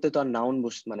পরিবর্তে তো আর নাউন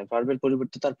বসে, মানে ভার্বের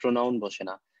পরিবর্তে তো আর প্রোনাউন বসে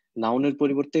না, নাউনের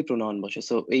পরিবর্তেই প্রোনাউন বসে।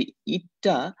 সো এই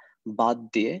ইটটা বাদ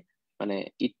দিয়ে, মানে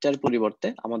ইটটার পরিবর্তে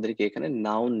আমাদেরকে এখানে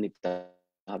নাউন নিতে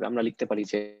হবে। আমরা লিখতে পারি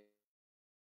যে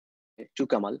টু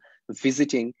কামাল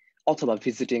ভিজিটিং, অথবা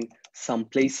ভিজিটিং সাম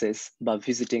প্লেসেস, বা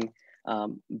ভিজিটিং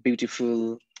বিউটিফুল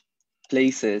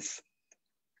প্লেসেস,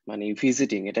 মানে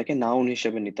ভিজিটিং এটাকে নাউন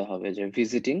হিসেবে নিতে হবে, যে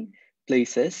ভিজিটিং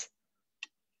প্লেসেস,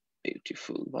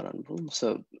 বিউটিফুল বানান ভুল, so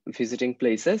visiting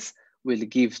places will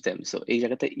give them. So এই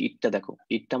জায়গাতে ইটটা দেখো,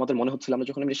 ইটটা আমাদের মনে হচ্ছিল আমরা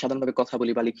যখন আমরা সাধারণভাবে কথা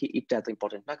বলি বা লিখি ইটটা এত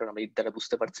ইম্পর্টেন্ট না, কারণ আমরা ইট দ্বারা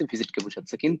বুঝতে পারছি ভিজিটকে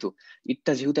বোঝাচ্ছে, কিন্তু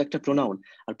ইটটা যেহেতু একটা প্রোনাউন,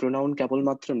 আর প্রোনাউন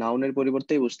কেবলমাত্র নাউনের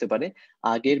পরিবর্তেই বুঝতে পারে,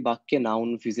 আগের বাক্যে নাউন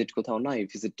ভিজিট কোথাও নাই,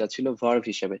 ভিজিটটা ছিল ভার্ব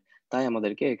হিসেবে, তাই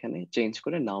আমাদেরকে এখানে চেঞ্জ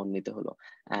করে নাউন নিতে হলো।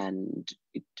 অ্যান্ড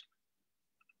ইট,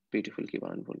 বিউটিফুল কি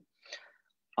বানান ভুল,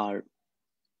 আর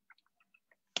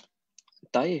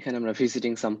তাই এখানে আমরা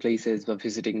ভিজিটিং সাম প্লেসেস বা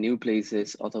ভিজিটিং নিউ প্লেসেস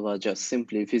অথবা just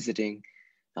simply visiting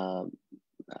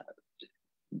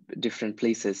different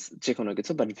places, যে কোনো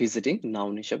কিছু, বাট ভিজিটিং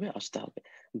নাউন হিসেবে আসতে হবে।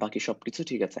 বাকি সবকিছু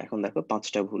ঠিক আছে। এখন দেখো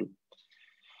পাঁচটা ভুল।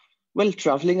 ওয়েল,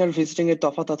 ট্রাভেলিং আর ভিজিটিং এর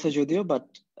তফাৎ আছে যদিও, but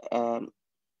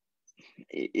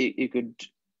you could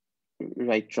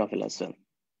right travel as well.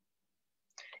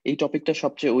 এই টপিকটা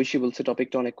সবচেয়ে, ঐশী বলছে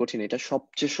টপিকটা অনেক কঠিন, এটা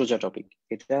সবচেয়ে সোজা টপিক,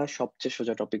 এটা সবচেয়ে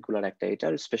সোজা টপিক গুলার একটা,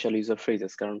 এটার স্পেশাল ইউজ অফ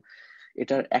ফ্রেজেস, কারণ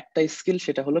এটার একটা স্কিল,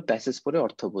 সেটা হলো প্যাসেজ পড়ে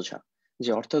অর্থ বোঝা,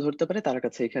 যে অর্থ ধরতে পারে তার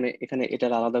কাছে। এখানে এখানে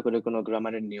এটার আলাদা করে কোনো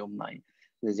গ্রামারের নিয়ম নাই,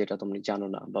 যে যেটা তুমি জানো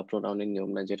না, বা প্রোনাউনের নিয়ম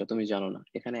নাই যেটা তুমি জানো না।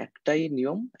 এখানে একটাই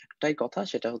নিয়ম, একটাই কথা,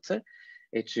 সেটা হচ্ছে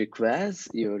it requires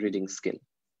your reading skill.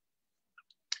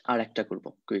 আর একটা করবো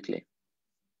কুইকলি।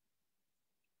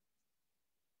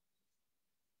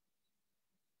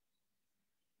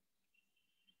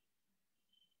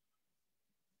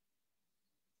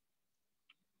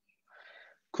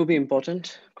 খুবই ইম্পর্টেন্ট,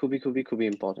 খুবই খুবই খুবই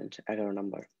ইম্পর্টেন্ট, 11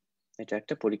 নাম্বার। এটা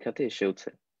একটা পরীক্ষাতে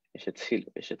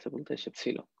এসেছে বলতে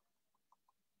এসেছিল।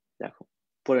 দেখো,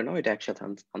 পড়ে নাও, এটা একসাথে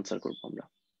আনসার করবো আমরা।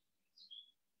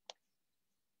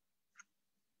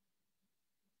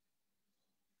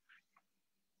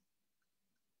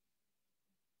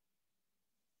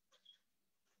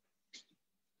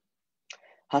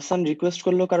 হাসান রিকোয়েস্ট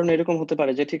করলো, কারণ এরকম হতে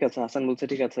পারে যে ঠিক আছে, হাসান বলছে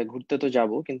ঠিক আছে ঘুরতে তো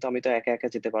যাবো, কিন্তু আমি তো একা একা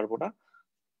যেতে পারবো না,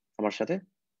 আমার সাথে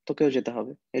তোকেও যেতে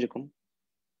হবে, এরকম।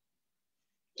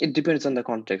 It depends on the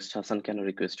context, Hasan কেন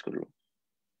রিকোয়েস্ট করলো।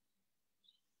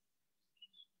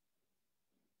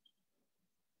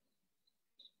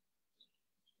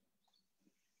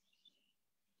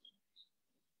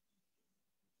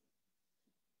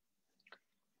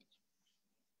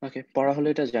 ওকে, পড়া হলে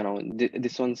এটা জানাও,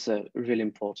 this one's really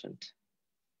important.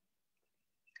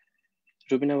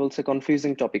 Rubina বলছে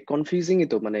কনফিউজিং টপিক, কনফিউজিংই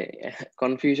তো, মানে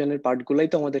কনফিউশনের পার্ট গুলাই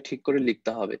তো আমাদের ঠিক করে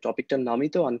লিখতে হবে, টপিকটার নামই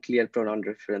তো আনক্লিয়ার প্রোনাউন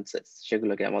রেফারেন্সেস,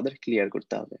 সেগুলোকে আমাদের ক্লিয়ার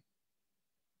করতে হবে।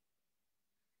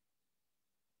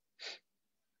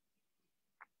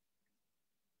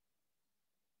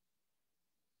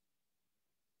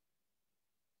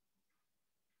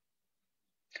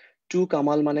 টু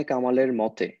কামাল মানে কামালের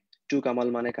মতে, টু কামাল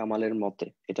মানে কামালের মতে,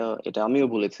 এটা এটা আমিও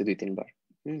বলেছি 2-3 বার।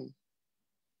 হুম।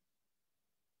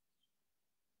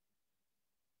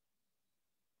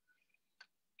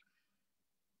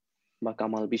 বা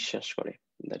কামাল বিশ্বাস করে,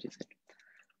 that is it.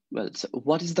 Well,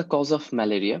 what is the cause of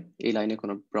malaria? এই লাইনে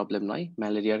কোনো প্রবলেম নাই।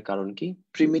 ম্যালেরিয়ার কারণ কি?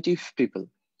 প্রিমিটিভ পিপল,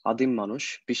 আদিম মানুষ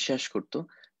বিশ্বাস করত,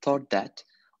 thought that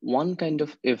one kind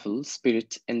of evil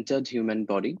spirit entered human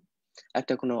body,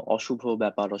 একটা কোনো অশুভ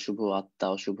ব্যাপার, অশুভ আত্মা,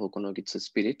 অশুভ কোনো কিছু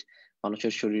স্পিরিট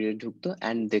মানুষের শরীরে ঢুকতো,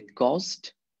 অ্যান্ড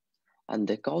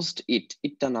দে কজড ইট,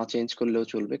 ইটটা না চেঞ্জ করলেও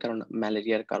চলবে, কারণ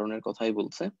ম্যালেরিয়ার কারণের কথাই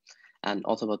বলছে। অ্যান্ড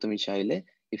অথবা তুমি চাইলে,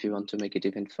 if you want to make it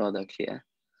even further clear,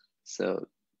 so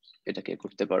এটাকে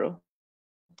করতে পারো,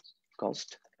 কজড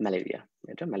ম্যালেরিয়া,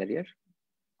 এটা ম্যালেরিয়ার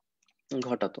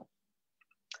ঘটাতো।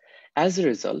 As a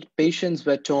result patients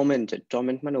wire টর্মেন্টেড,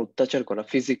 torment মানে অত্যাচার করা,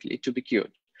 ফিজিক্যালি টু বি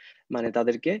কিওর্ড, মানে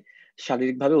তাদেরকে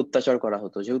শারীরিকভাবে অত্যাচার করা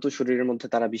হতো, যেহেতু শরীরের মধ্যে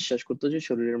তারা বিশ্বাস করতো যে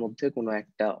শরীরের মধ্যে কোনো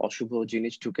একটা অশুভ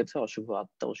জিনিস ঢুকেছে, অশুভ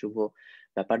আত্মা, অশুভ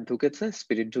ব্যাপার ঢুকেছে,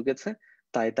 স্পিরিট ঢুকেছে,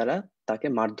 তাই তারা তাকে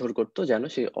মারধর করতো যেন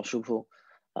সেই অশুভ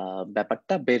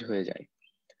ব্যাপারটা বের হয়ে যায়।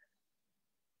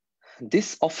 This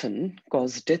often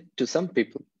cause death to some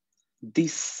people,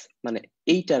 this মানে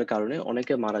এইটার কারণে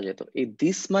অনেকে মারা যেত। এই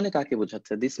দিস মানে কাকে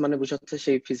বোঝাচ্ছে? দিস মানে বোঝাচ্ছে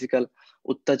সেই ফিজিক্যাল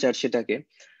অত্যাচার, সেটাকে।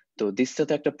 তো দিসটা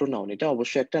তো একটা প্রোনাউন, এটা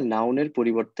অবশ্যই একটা নাউনের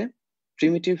পরিবর্তে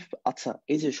প্রিমিটিভ। আচ্ছা,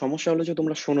 এই যে সমস্যা হলো যে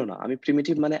তোমরা শোনো না, আমি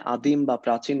প্রিমিটিভ মানে আদিম বা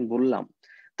প্রাচীন বললাম,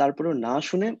 তারপরেও না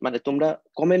শুনে, মানে তোমরা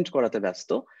কমেন্ট করাতে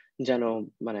ব্যস্ত, যেন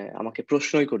মানে আমাকে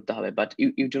প্রশ্নই করতে হবে, but you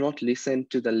you do not listen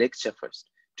to the lecture first.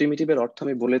 প্রিমিটিভের অর্থ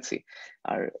আমি বলেছি,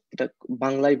 আর এটা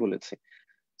বাংলায় বলেছি।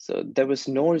 So there was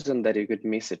no reason that you could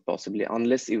miss it possibly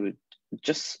unless you would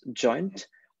just joined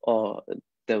or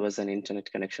there was an internet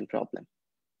connection problem.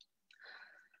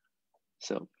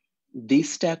 So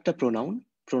দিসটা একটা pronoun,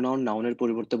 pronoun নাউনের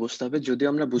পরিবর্তে বসতে হবে,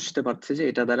 যদিও আমরা বুঝতে পারছি যে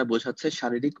এটা দ্বারা বোঝাচ্ছে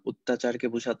শারীরিক অত্যাচারকে,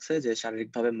 বোঝাচ্ছে যে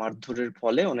শারীরিকভাবে মারধরের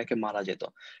ফলে অনেকে মারা যেত।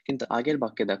 কিন্তু আগের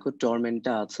বাক্যে দেখো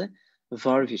টর্মেন্টটা আছে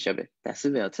ভার্ব হিসাবে,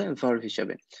 প্যাসিভে আছে ভার্ব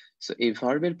হিসাবে। সো এই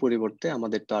ভার্বের পরিবর্তে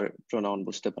আমাদের তো আর প্রোনাউন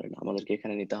বুঝতে পারে না, আমাদেরকে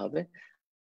এখানে নিতে হবে,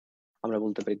 আমরা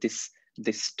বলতে পারি দিস,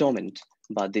 দিস টর্মেন্ট,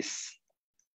 বা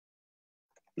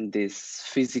দিস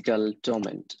ফিজিক্যাল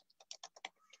টর্মেন্ট,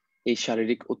 এই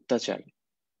শারীরিক অত্যাচার।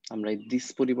 আমরা এই দিস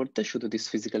পরিবর্তে শুধু দিস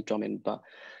ফিজিক্যাল টর্মেন্ট বা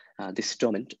দিস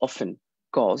টর্মেন্ট অফেন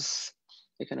কজ,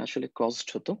 এখানে আসলে কজড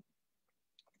হতো,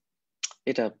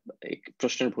 এটা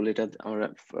প্রশ্নের ভুল, এটা আমরা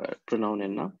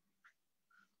প্রোনাউনের না।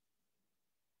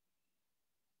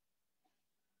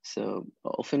 So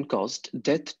often caused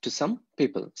death to some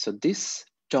people. So this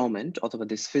torment অথবা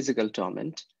this physical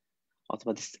torment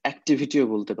অথবা this activity-ও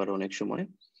বলতে পারো অনেক সময়,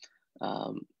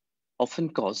 um, often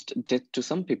caused death to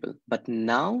some people. But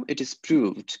now it is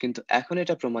proved, কিন্তু এখন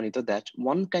এটা প্রমাণিত, that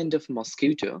one kind of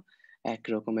mosquito, এক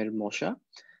রকমের মশা,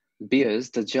 bears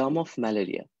the germ of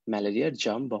malaria. Malaria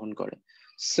germ বহন করে.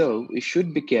 So we should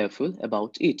be careful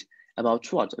about it. About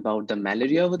what? About the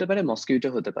malaria হতে পারে, mosquito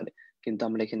হতে পারে. কিন্তু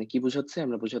আমরা এখানে কি বুঝাচ্ছি?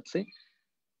 আমরা বুঝাচ্ছি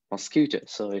mosquito.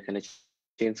 So এখানে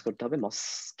চেঞ্জ করতে হবে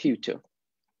mosquito.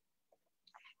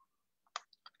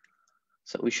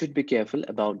 So we should be careful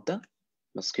about the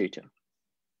mosquito.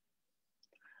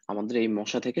 আমাদের এই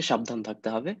মশা থেকে সাবধান থাকতে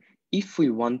হবে if we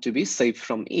want to be safe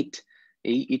from it.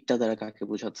 এই ইটটা দ্বারা কাকে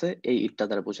বোঝাচ্ছে? এই ইটটা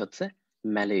দ্বারা বোঝাচ্ছে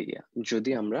ম্যালেরিয়া,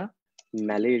 যদি আমরা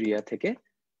ম্যালেরিয়া থেকে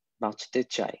বাঁচতে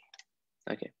চাই।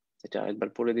 ওকে, এটা আরেকবার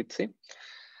পড়ে দিচ্ছি।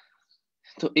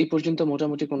 তো এই পর্যন্ত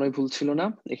মোটামুটি কোনোই ভুল ছিল না।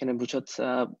 এখানে বোঝাচ্ছে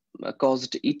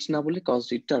caused it না বলে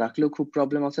caused itটা রাখলেও খুব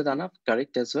প্রবলেম আছে, তা না,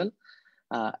 correct as well.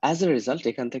 As a result,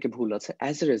 এখান থেকে ভুল আছে।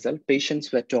 As a result, patients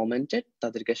were tormented.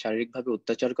 তাদেরকে শারীরিকভাবে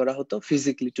অত্যাচার করা হতো,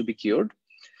 physically to be cured.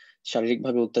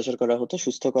 শারীরিকভাবে অত্যাচার করা হতো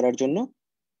সুস্থ করার জন্য।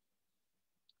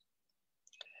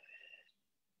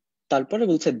 তারপরে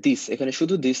বলছে দিস, এখানে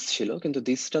শুধু দিস ছিল, কিন্তু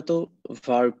দিসটা তো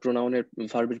ভার্ব, প্রোনাউনের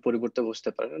ভার্বের পরিবর্তে বসতে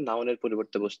পারে না, নাউনের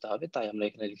পরিবর্তে বসতে হবে, তাই আমরা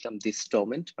এখানে লিখলাম দিস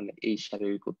টর্মেন্ট, মানে এই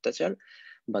শারীরিক অত্যাচার,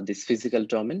 বা দিস ফিজিক্যাল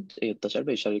টর্মেন্ট, এই অত্যাচার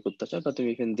বা এই শারীরিক অত্যাচার, বা তুমি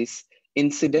এখানে দিস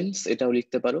ইনসিডেন্টস এটাও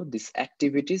লিখতে পারো, দিস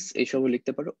অ্যাক্টিভিটিস এইসবও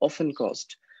লিখতে পারো। অফেন কজড,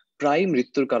 প্রায়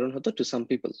মৃত্যুর কারণ হতো টু সাম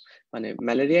পিপল, মানে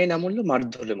ম্যালেরিয়ায় না মরলেও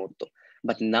মারধরে মরতো।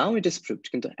 But now it is proved,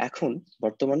 কিন্তু এখন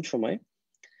বর্তমান সময়ে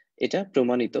এটা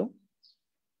প্রমাণিত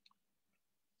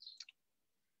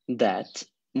that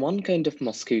one kind of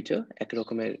mosquito, এক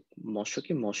রকমের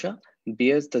মশা,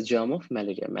 bears the germ of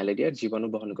malaria, ম্যালেরিয়ার জীবাণু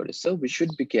বহন করে। So we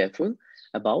should be careful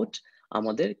about,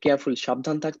 আমাদের কেয়ারফুল,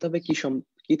 সাবধান থাকতে হবে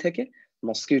কি থেকে?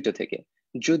 মস্কিটো থেকে।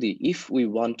 যদি if we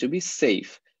want to be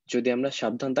safe, যদি আমরা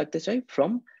সাবধান থাকতে চাই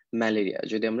from ম্যালেরিয়া,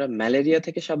 যদি আমরা ম্যালেরিয়া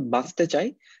থেকে বাঁচতে চাই,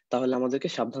 তাহলে আমাদেরকে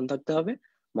সাবধান থাকতে হবে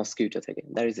মস্কিটো থেকে।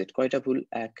 That is it. কয়টা ভুল?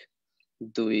 1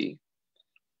 2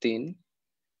 3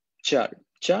 4,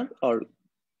 4 আর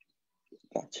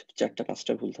 5, 4টা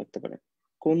 5টা ভুল থাকতে পারে।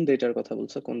 কোন ডেটার কথা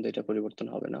বলছো? কোন ডেটা পরিবর্তন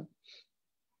হবে না?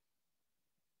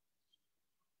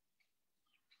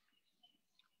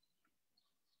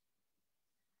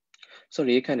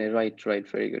 সরি, এখানে রাইট,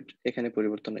 ভেরি গুড। এখানে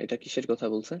পরিবর্তন, এটা কিসের কথা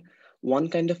বলছে? One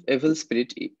kind of evil spirit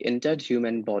entered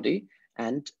human body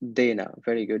and they, না,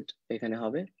 ভেরি গুড, এখানে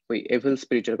হবে ওই এভিল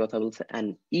স্পিরিটের কথা বলছে, অ্যান্ড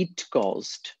ইট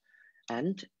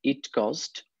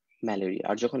কজড ম্যালেরিয়া।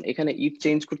 আর যখন এখানে ইট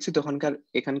চেঞ্জ করছি, তখনকার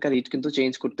এখানকার ইট কিন্তু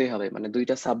চেঞ্জ করতেই হবে, মানে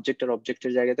দুইটা সাবজেক্ট আর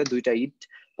অবজেক্টের জায়গাতে দুইটা ইট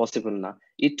পসিবল না।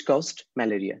 ইট caused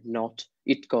malaria, not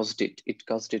it caused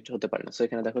ইট হতে পারে না। সো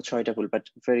এখানে দেখো 6টা ভুল, but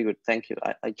very good, thank you,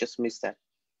 I just miss that.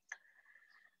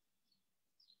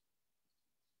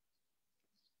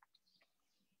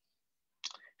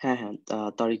 হ্যাঁ হ্যাঁ,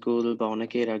 তারিকুল বা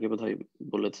অনেকে এর আগে বোধহয়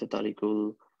বলেছে, Tariqul,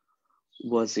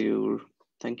 ওয়াজিউর,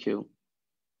 thank you,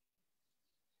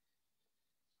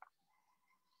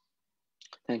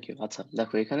 thank you. আচ্ছা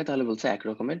দেখো, এখানে তাহলে বলছে এক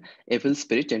রকমের evil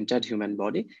spirit entered human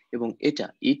body, এবং এটা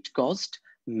ইট কজড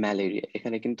ম্যালেরিয়া।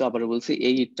 এখানে কিন্তু আবার বলছি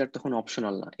এই ইটটার তখন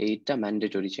অপশনাল না, এই ইটটা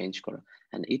ম্যান্ডেটরি চেঞ্জ করা,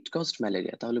 এন্ড ইট কজড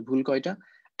ম্যালেরিয়া। তাহলে ভুল কয়টা?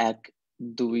 1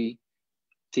 2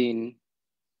 3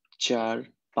 4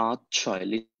 5 6,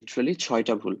 লিটারালি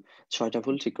 6টা ভুল, 6টা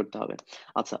ভুল ঠিক করতে হবে।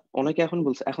 আচ্ছা, অনেকে এখন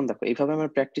বলছে, এখন দেখো এইভাবে আমার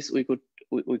practice, we could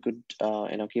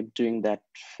keep doing that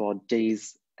for days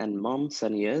and months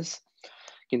and years.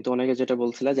 কিন্তু অনেকে যেটা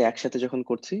বলছিল যে একসাথে যখন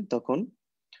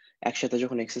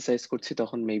এক্সারসাইজ করছি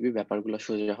তখন মেবি ব্যাপারগুলো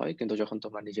সোজা হয়, কিন্তু যখন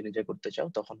তোমরা নিজে নিজে করতে চাও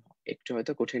তখন একটু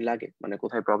হয়তো কঠিন লাগে, মানে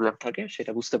কোথায় প্রবলেম থাকে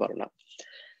সেটা বুঝতে পারো না।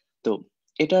 তো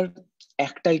এটার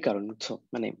একটাই কারণ, বুঝছো,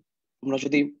 মানে তোমরা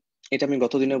যদি, এটা আমি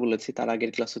গতদিনে বলেছি, তার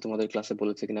আগের ক্লাসে তোমাদের ক্লাসে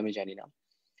বলেছি কিনা আমি জানি না,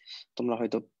 তোমরা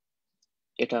হয়তো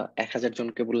এটা 1000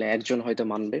 জনকে বললে একজন হয়তো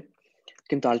মানবে,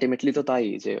 কিন্তু আলটিমেটলি তো তাই,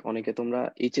 যে অনেকে তোমরা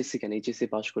এইচএসসি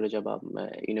পাস করে যাবা,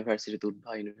 ইউনিভার্সিটিতে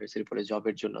উঠবা, ইউনিভার্সিটি পরে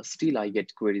জবের জন্য, স্টিল আই গেট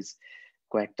কোয়েরিজ,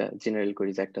 কয়েকটা জেনারেল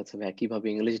কোয়েরিজ। একটা হচ্ছে ভাই কিভাবে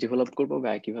ইংলিশ ডেভেলপ করবো,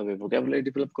 বা কিভাবে ভোকাবুলারি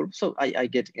ডেভেলপ করবো। So I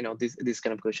get this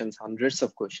kind of questions, hundreds of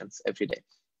questions every day.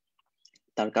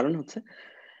 তার কারণ হচ্ছে,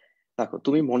 দেখো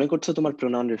তুমি মনে করছো তোমার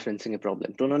প্রোনাউন রেফারেন্সিং এ প্রবলেম,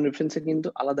 প্রোনাউন রেফারেন্সিং কিন্তু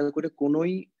আলাদা করে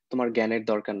কোনোই তোমার জ্ঞানের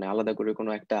দরকার নাই, আলাদা করে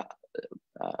কোনো একটা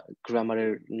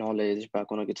গ্রামারের নলেজ বা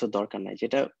কোনো কিছু দরকার নাই।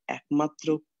 যেটা একমাত্র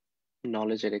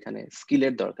নলেজের, এখানে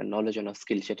স্কিলের দরকার, নলেজ না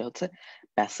স্কিল, সেটা হচ্ছে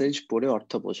প্যাসেজ পড়ে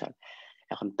অর্থ বোঝার।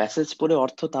 এখন প্যাসেজ পড়ে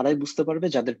অর্থ তারাই বুঝতে পারবে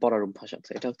যাদের পড়ার অভ্যাস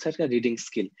আছে, এটা হচ্ছে একটা রিডিং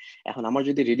স্কিল। এখন আমার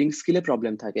যদি রিডিং স্কিলে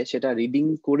প্রবলেম থাকে, সেটা রিডিং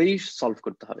করেই সলভ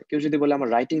করতে হবে। কেউ যদি বলে আমার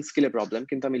রাইটিং স্কিলে প্রবলেম,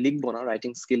 কিন্তু আমি লিখবো না,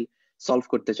 রাইটিং স্কিল সলভ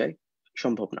করতে চাই,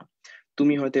 সম্ভব না।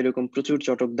 তুমি হয়তো এরকম প্রচুর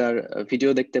চটকদার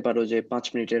ভিডিও দেখতে পারো যে 5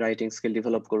 মিনিটের রাইটিং স্কিল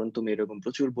ডেভেলপ করুন, তুমি এরকম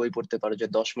প্রচুর বই পড়তে পারো যে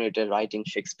 10 মিনিটের রাইটিং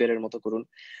শেক্সপিয়ারের মতো করুন,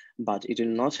 but it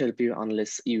will not help you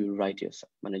unless you right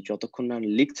yourself. মানে যতক্ষণ না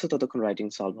লিখছো ততক্ষণ রাইটিং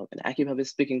সলভ হবে না। একইভাবে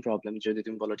স্পিকিং প্রবলেম, যদি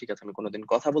তুমি বলো ঠিক আছে আমি কোনোদিন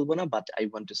কথা বলবো না, but I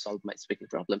want to solve my speaking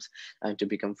problems, I want to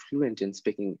become fluent in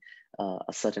speaking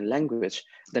a certain language,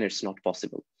 then it's not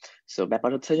possible. So ব্যাপার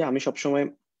হচ্ছে যে আমি সবসময়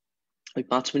ওই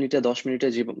 5 মিনিটে 10 মিনিটে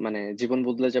জীবন মানে জীবন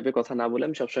বদলে যাবে কথা না বলে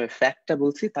আমি সবসময় ফ্যাক্টটা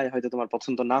বলছি, তাই হয়তো তোমার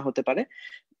পছন্দ না হতে পারে,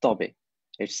 তবে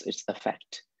ইটস দ্য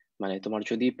ফ্যাক্ট। মানে তোমার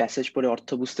যদি প্যাসেজ পড়ে অর্থ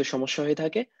বুঝতে সমস্যা হয়ে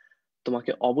থাকে,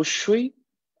 তোমাকে অবশ্যই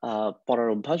পড়ার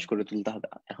অভ্যাস গড়ে তুলতে হবে।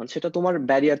 এখন সেটা তোমার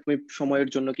ব্যারিয়ার, তুমি সময়ের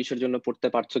জন্য কিসের জন্য পড়তে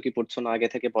পারছো কি পড়ছো না আগে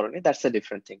থেকে পড়োনি, that's a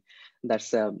different thing. That's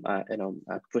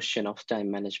question of time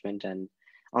management and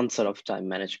answer of time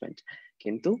management.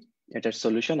 কিন্তু এটার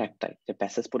সলিউশন একটাই, যে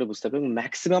প্যাসেজ পড়ে বুঝতে হবে। এবং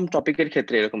ম্যাক্সিমাম টপিকের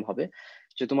ক্ষেত্রে এরকম হবে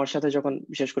যে তোমার সাথে যখন,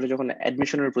 বিশেষ করে যখন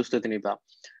অ্যাডমিশনের প্রস্তুতি নিবা,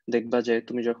 দেখবা যে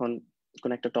তুমি যখন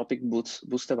কোন একটা টপিক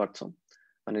বুঝতে পারছো,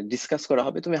 মানে ডিসকাস করা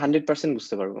হবে, তুমি 100%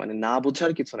 বুঝতে পারবে, মানে না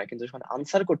বোঝার কিছু না। কিন্তু যখন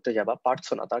আনসার করতে যাবা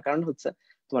পারছো না, তার কারণ হচ্ছে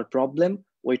তোমার প্রবলেম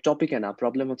ওই টপিকে না,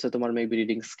 প্রবলেম হচ্ছে তোমার মেবি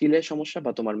রিডিং স্কিলের সমস্যা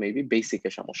বা তোমার মেবি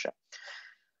বেসিকের সমস্যা।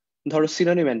 ধরো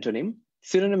সিনোনিম অ্যান্টোনিম,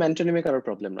 সিনোনিম অ্যান্টোনিমে কারোর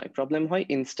প্রবলেম নয়, প্রবলেম হয়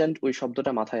ইনস্ট্যান্ট ওই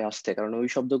শব্দটা মাথায় আসতে, কারণ ওই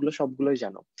শব্দগুলো সবগুলোই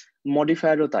জানো।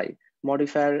 মডিফায়ারও তাই।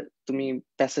 মডিফায়ার তুমি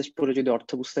প্যাসেজ পড়ে যদি অর্থ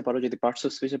বুঝতে পারো, যদি পার্টস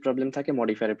অফ স্পিচের প্রবলেম থাকে,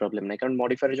 মডিফায়ারের প্রবলেম নাই, কারণ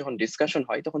মডিফায়ারে যখন ডিসকাশন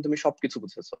হয় তখন তুমি সবকিছু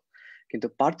বুঝেছো। কিন্তু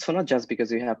পারছো না just because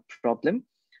you have problem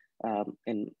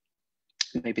in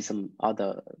maybe some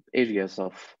other areas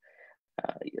of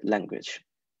language.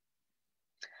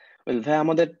 Well, ভাই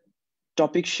আমাদের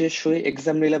টপিক শেষ হয়ে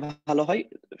এক্সাম নিলে ভালো হয়।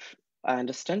 আই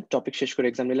আন্ডারস্ট্যান্ড টপিক শেষ করে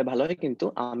এক্সাম নিলে ভালো হয়, কিন্তু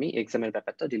আমি এক্সামের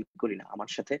ব্যাপারটা ডিল করি না। আমার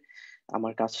সাথে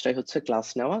আমার কাজটাই হচ্ছে ক্লাস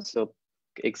নেওয়া। সো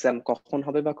এক্সাম কখন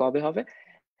হবে বা কবে হবে,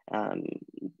 um,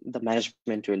 the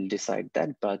management will decide that,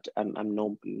 but I'm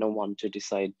no one to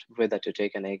decide whether to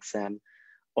take an exam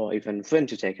or even when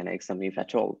to take an exam, if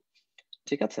at all.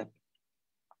 ঠিক আছে?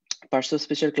 পার্সোনাল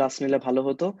স্পিচের ক্লাস নিলে ভালো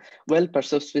হতো। ওয়েল,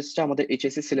 পার্সোনাল স্পিচটা আমাদের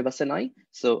HSC সিলেবাসে নাই,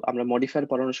 so আমরা modifier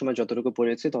পড়ানোর সময় যতটুকু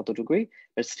পড়েছি ততটুকুই।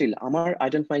 বাট স্টিল আমার I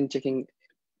don't mind taking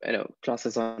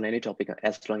classes on any topic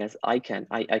as long as I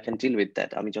can deal with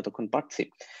that, আমি যতক্ষণ পারছি।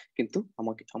 কিন্তু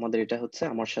আমাদের এটা হচ্ছে,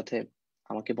 আমার সাথে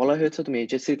আমাকে বলা হয়েছে তুমি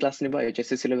এইচএসসি ক্লাস নিবা,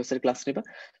 এইচএসসি সিলেবাসের ক্লাস নিবা,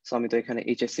 সো আমি তো এখানে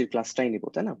এইচএসসি ক্লাসটাই নিব,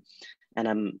 তাই না? And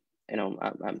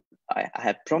I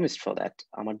have promised for that,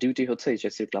 আমার ডিউটি হচ্ছে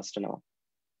এইচএসসি ক্লাসটা নেওয়া।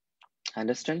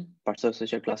 আন্ডারস্ট্যান্ড? পার্সোনাল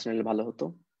স্পিচের ক্লাস নিলে ভালো হতো,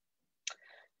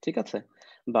 ঠিক আছে?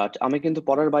 বাট আমি কিন্তু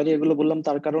পড়ার বাইরে এগুলো বললাম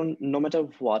তার কারণ, no matter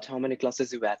what how many classes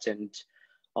you attend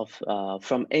of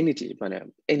from মানে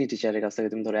এনি টিচারের কাছ থেকে,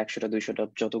 তুমি ধরো 100টা 200টা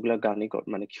যতগুলো গানই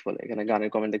মানে কি বলে, এখানে গানের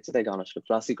কমেন্ট দেখতে তাই গান আসলে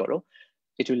ক্লাসই করো,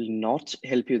 it will not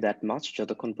help you that much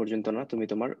যতক্ষণ পর্যন্ত না তুমি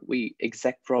তোমার ওই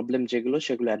এক্সাক্ট প্রবলেম যেগুলো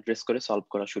সেগুলো অ্যাড্রেস করে সলভ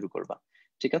করা শুরু করবা,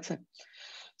 ঠিক আছে?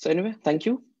 So anyway, thank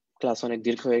you. Class অনেক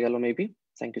দীর্ঘ হয়ে গেল maybe.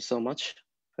 Thank you so much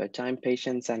for time,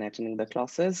 patience and attending the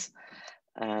classes.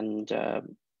 And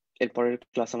এরপরের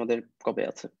ক্লাস আমাদের কবে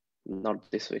আছে? Not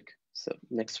this week, so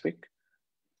next week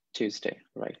Tuesday,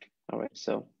 right? All right,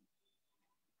 so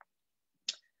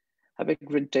have a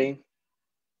great day,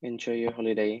 enjoy your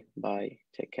holiday, bye,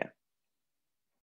 take care.